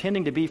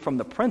pretending to be from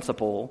the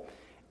principal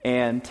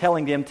and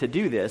telling them to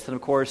do this. And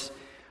of course,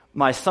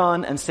 my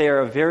son and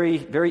Sarah, very,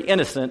 very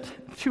innocent,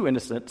 too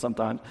innocent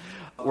sometimes,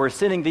 were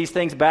sending these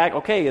things back.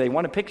 Okay, they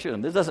want to picture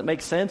them. This doesn't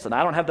make sense, and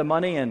I don't have the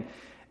money.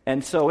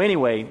 And so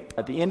anyway,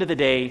 at the end of the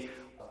day,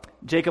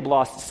 Jacob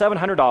lost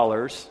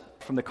 $700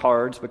 from the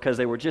cards because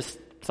they were just,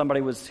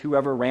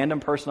 whoever random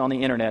person on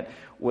the internet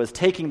was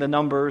taking the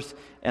numbers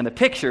and the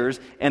pictures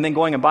and then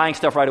going and buying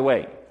stuff right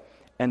away.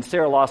 And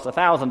Sarah lost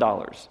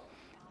 $1,000.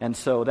 And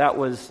so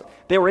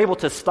they were able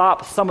to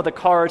stop some of the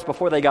cards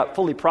before they got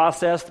fully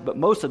processed, but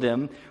most of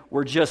them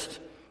were just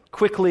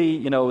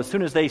quickly, as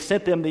soon as they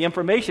sent them the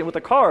information with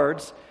the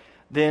cards,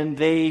 then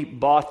they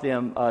bought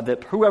them,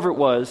 whoever it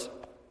was.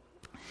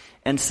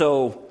 And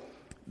so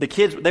the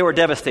kids, they were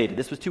devastated.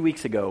 This was 2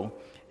 weeks ago.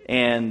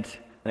 And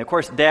of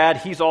course, Dad,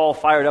 he's all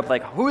fired up,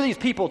 like, who are these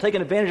people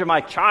taking advantage of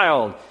my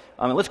child?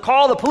 Let's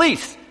call the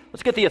police.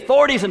 Let's get the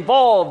authorities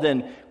involved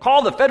and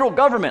call the federal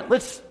government.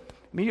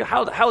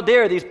 How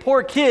dare these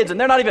poor kids, and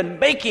they're not even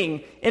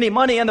making any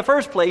money in the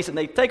first place, and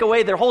they take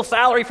away their whole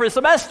salary for a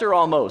semester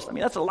almost.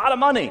 That's a lot of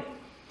money.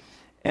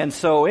 And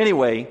so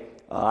anyway,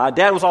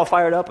 Dad was all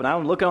fired up, and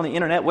I'm looking on the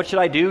internet. What should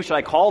I do? Should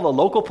I call the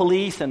local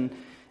police and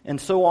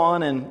so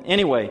on? And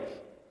anyway,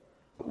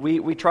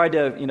 we tried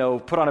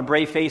to, put on a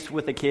brave face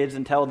with the kids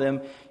and tell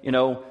them,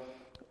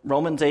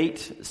 Romans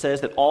 8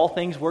 says that all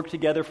things work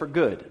together for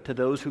good to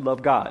those who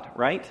love God,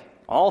 right?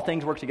 All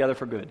things work together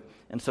for good.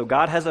 And so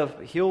God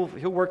he'll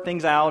work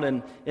things out,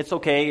 and it's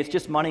okay. It's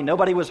just money.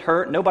 Nobody was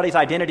hurt. Nobody's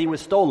identity was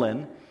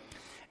stolen.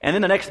 And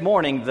then the next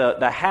morning,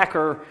 the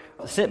hacker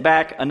sent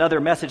back another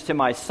message to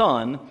my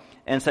son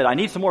and said, I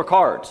need some more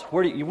cards.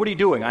 What are you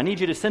doing? I need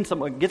you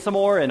to get some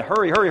more, and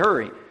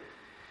hurry.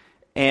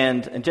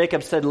 And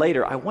Jacob said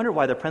later, I wonder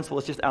why the principal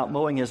was just out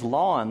mowing his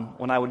lawn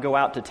when I would go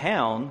out to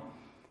town,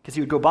 because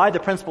he would go by the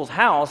principal's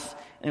house,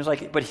 and he was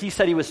like, but he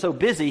said he was so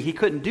busy he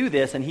couldn't do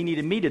this, and he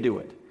needed me to do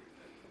it.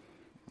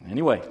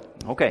 Anyway,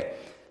 okay.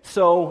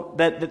 So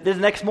that the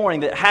next morning,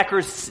 the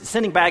hackers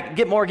sending back,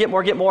 get more,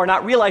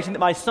 not realizing that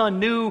my son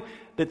knew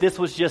that this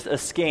was just a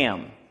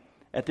scam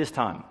at this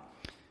time.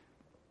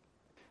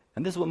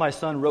 And this is what my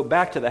son wrote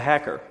back to the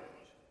hacker.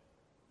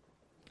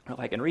 I don't know if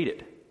I can read it.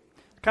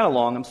 It's kind of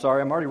long, I'm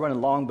sorry. I'm already running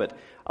long, but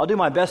I'll do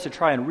my best to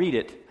try and read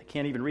it. I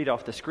can't even read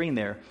off the screen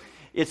there.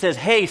 It says,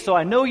 hey, so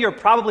I know you're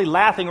probably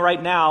laughing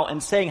right now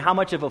and saying how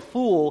much of a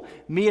fool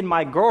me and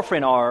my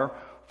girlfriend are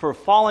for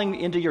falling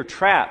into your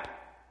trap.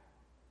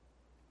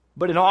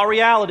 But in all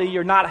reality,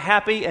 you're not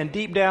happy, and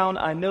deep down,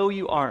 I know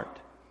you aren't.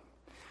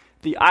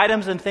 The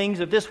items and things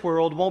of this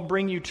world won't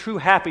bring you true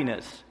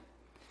happiness,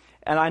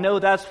 and I know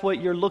that's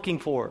what you're looking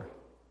for.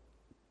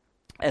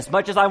 As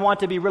much as I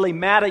want to be really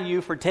mad at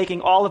you for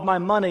taking all of my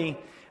money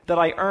that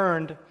I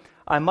earned,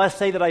 I must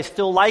say that I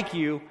still like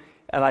you,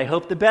 and I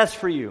hope the best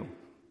for you.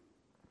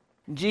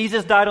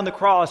 Jesus died on the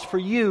cross for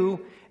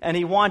you, and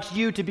he wants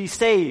you to be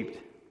saved.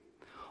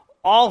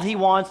 All he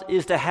wants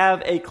is to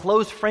have a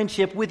close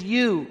friendship with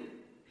you.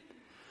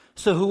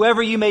 So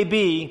whoever you may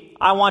be,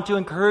 I want to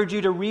encourage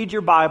you to read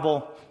your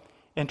Bible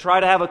and try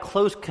to have a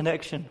close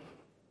connection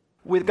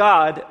with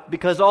God,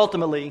 because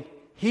ultimately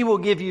he will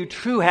give you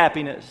true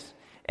happiness,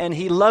 and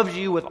he loves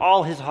you with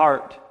all his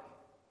heart.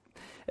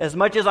 As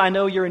much as I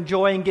know you're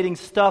enjoying getting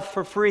stuff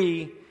for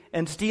free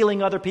and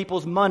stealing other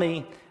people's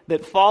money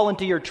that fall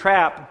into your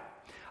trap,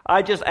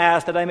 I just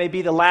ask that I may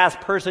be the last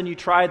person you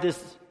try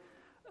this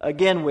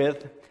again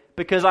with,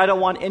 because I don't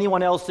want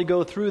anyone else to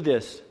go through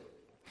this.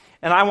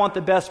 And I want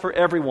the best for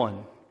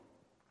everyone.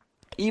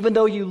 Even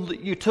though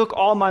you took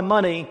all my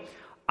money,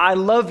 I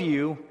love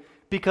you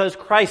because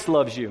Christ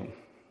loves you.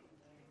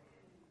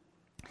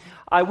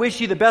 I wish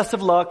you the best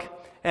of luck,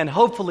 and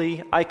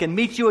hopefully I can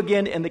meet you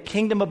again in the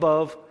kingdom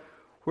above,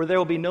 where there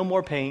will be no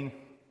more pain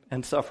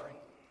and suffering.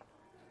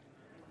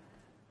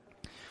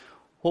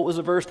 What was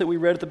the verse that we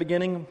read at the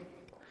beginning?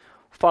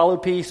 Follow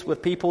peace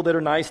with people that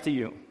are nice to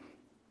you.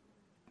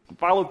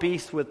 Follow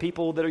peace with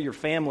people that are your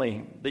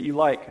family, that you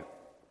like.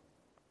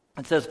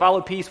 It says,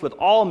 follow peace with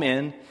all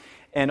men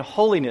and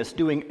holiness,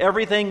 doing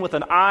everything with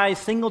an eye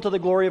single to the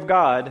glory of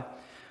God,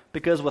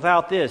 because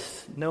without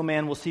this, no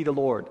man will see the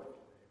Lord.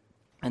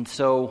 And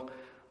so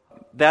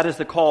that is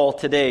the call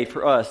today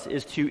for us,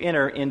 is to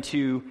enter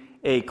into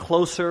a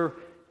closer,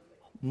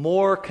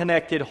 more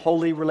connected,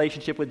 holy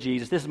relationship with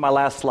Jesus. This is my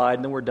last slide,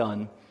 and then we're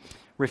done.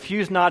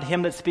 Refuse not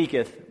him that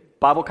speaketh.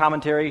 Bible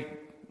Commentary,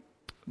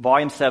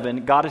 Volume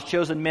 7. God has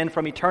chosen men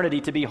from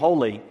eternity to be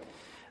holy.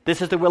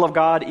 This is the will of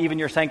God, even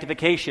your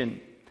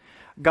sanctification.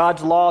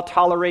 God's law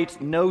tolerates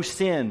no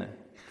sin.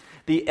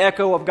 The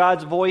echo of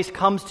God's voice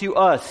comes to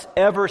us,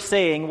 ever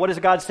saying, what is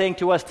God saying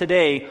to us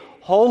today?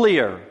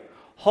 Holier,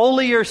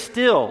 holier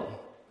still,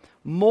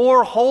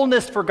 more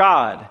wholeness for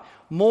God,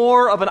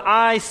 more of an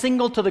eye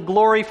single to the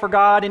glory for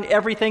God in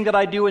everything that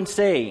I do and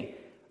say,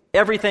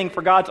 everything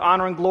for God's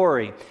honor and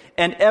glory.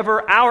 And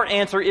ever our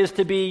answer is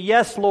to be,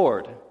 yes,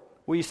 Lord.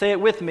 Will you say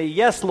it with me?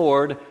 Yes,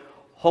 Lord,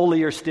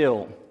 holier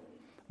still,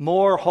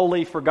 more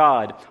holy for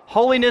God.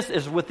 Holiness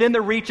is within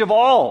the reach of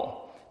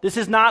all. This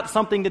is not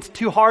something that's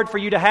too hard for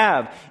you to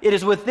have. It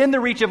is within the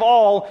reach of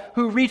all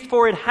who reached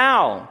for it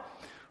how?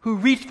 Who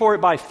reached for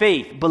it by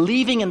faith,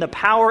 believing in the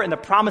power and the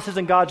promises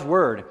in God's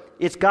word.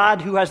 It's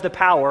God who has the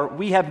power.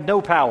 We have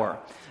no power.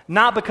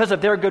 Not because of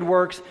their good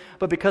works,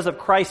 but because of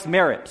Christ's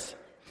merits.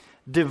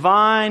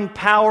 Divine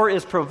power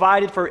is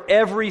provided for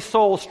every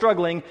soul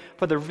struggling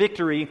for the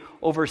victory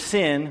over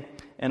sin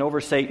and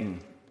over Satan.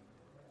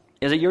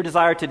 Is it your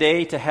desire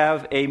today to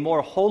have a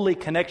more holy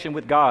connection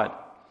with God,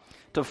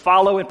 to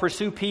follow and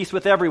pursue peace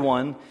with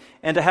everyone,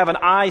 and to have an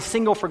eye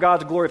single for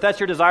God's glory? If that's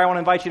your desire, I want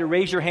to invite you to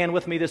raise your hand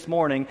with me this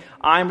morning.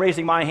 I'm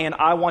raising my hand.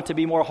 I want to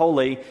be more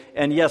holy,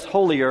 and yes,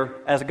 holier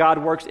as God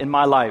works in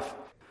my life.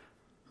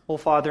 Oh,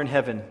 Father in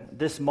heaven,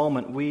 this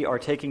moment we are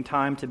taking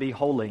time to be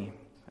holy.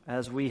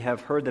 As we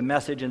have heard the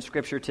message in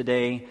Scripture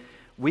today,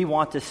 we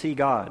want to see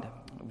God.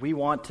 We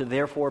want to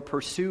therefore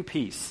pursue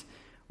peace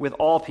with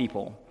all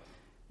people,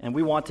 and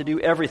we want to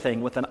do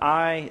everything with an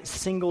eye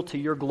single to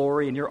your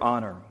glory and your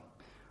honor.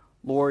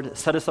 Lord,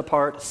 set us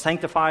apart,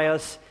 sanctify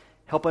us,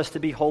 help us to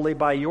be holy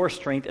by your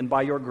strength and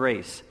by your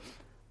grace.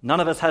 None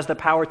of us has the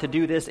power to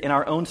do this in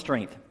our own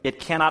strength. It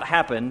cannot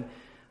happen,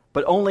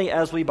 but only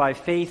as we by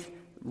faith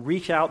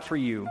reach out for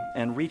you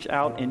and reach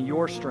out in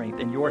your strength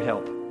and your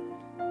help.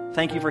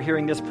 Thank you for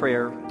hearing this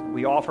prayer.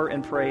 We offer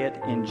and pray it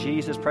in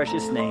Jesus'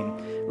 precious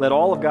name. Let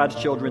all of God's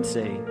children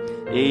say,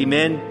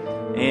 amen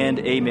and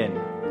amen.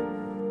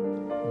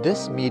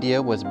 This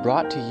media was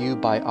brought to you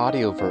by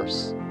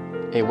Audioverse,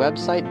 a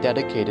website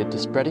dedicated to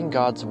spreading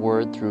God's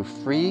Word through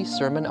free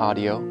sermon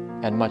audio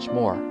and much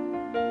more.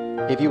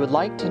 If you would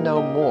like to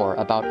know more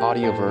about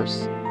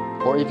Audioverse,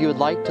 or if you would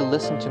like to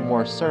listen to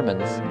more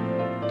sermons,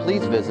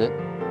 please visit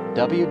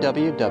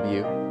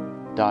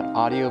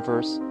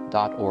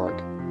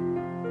www.audioverse.org.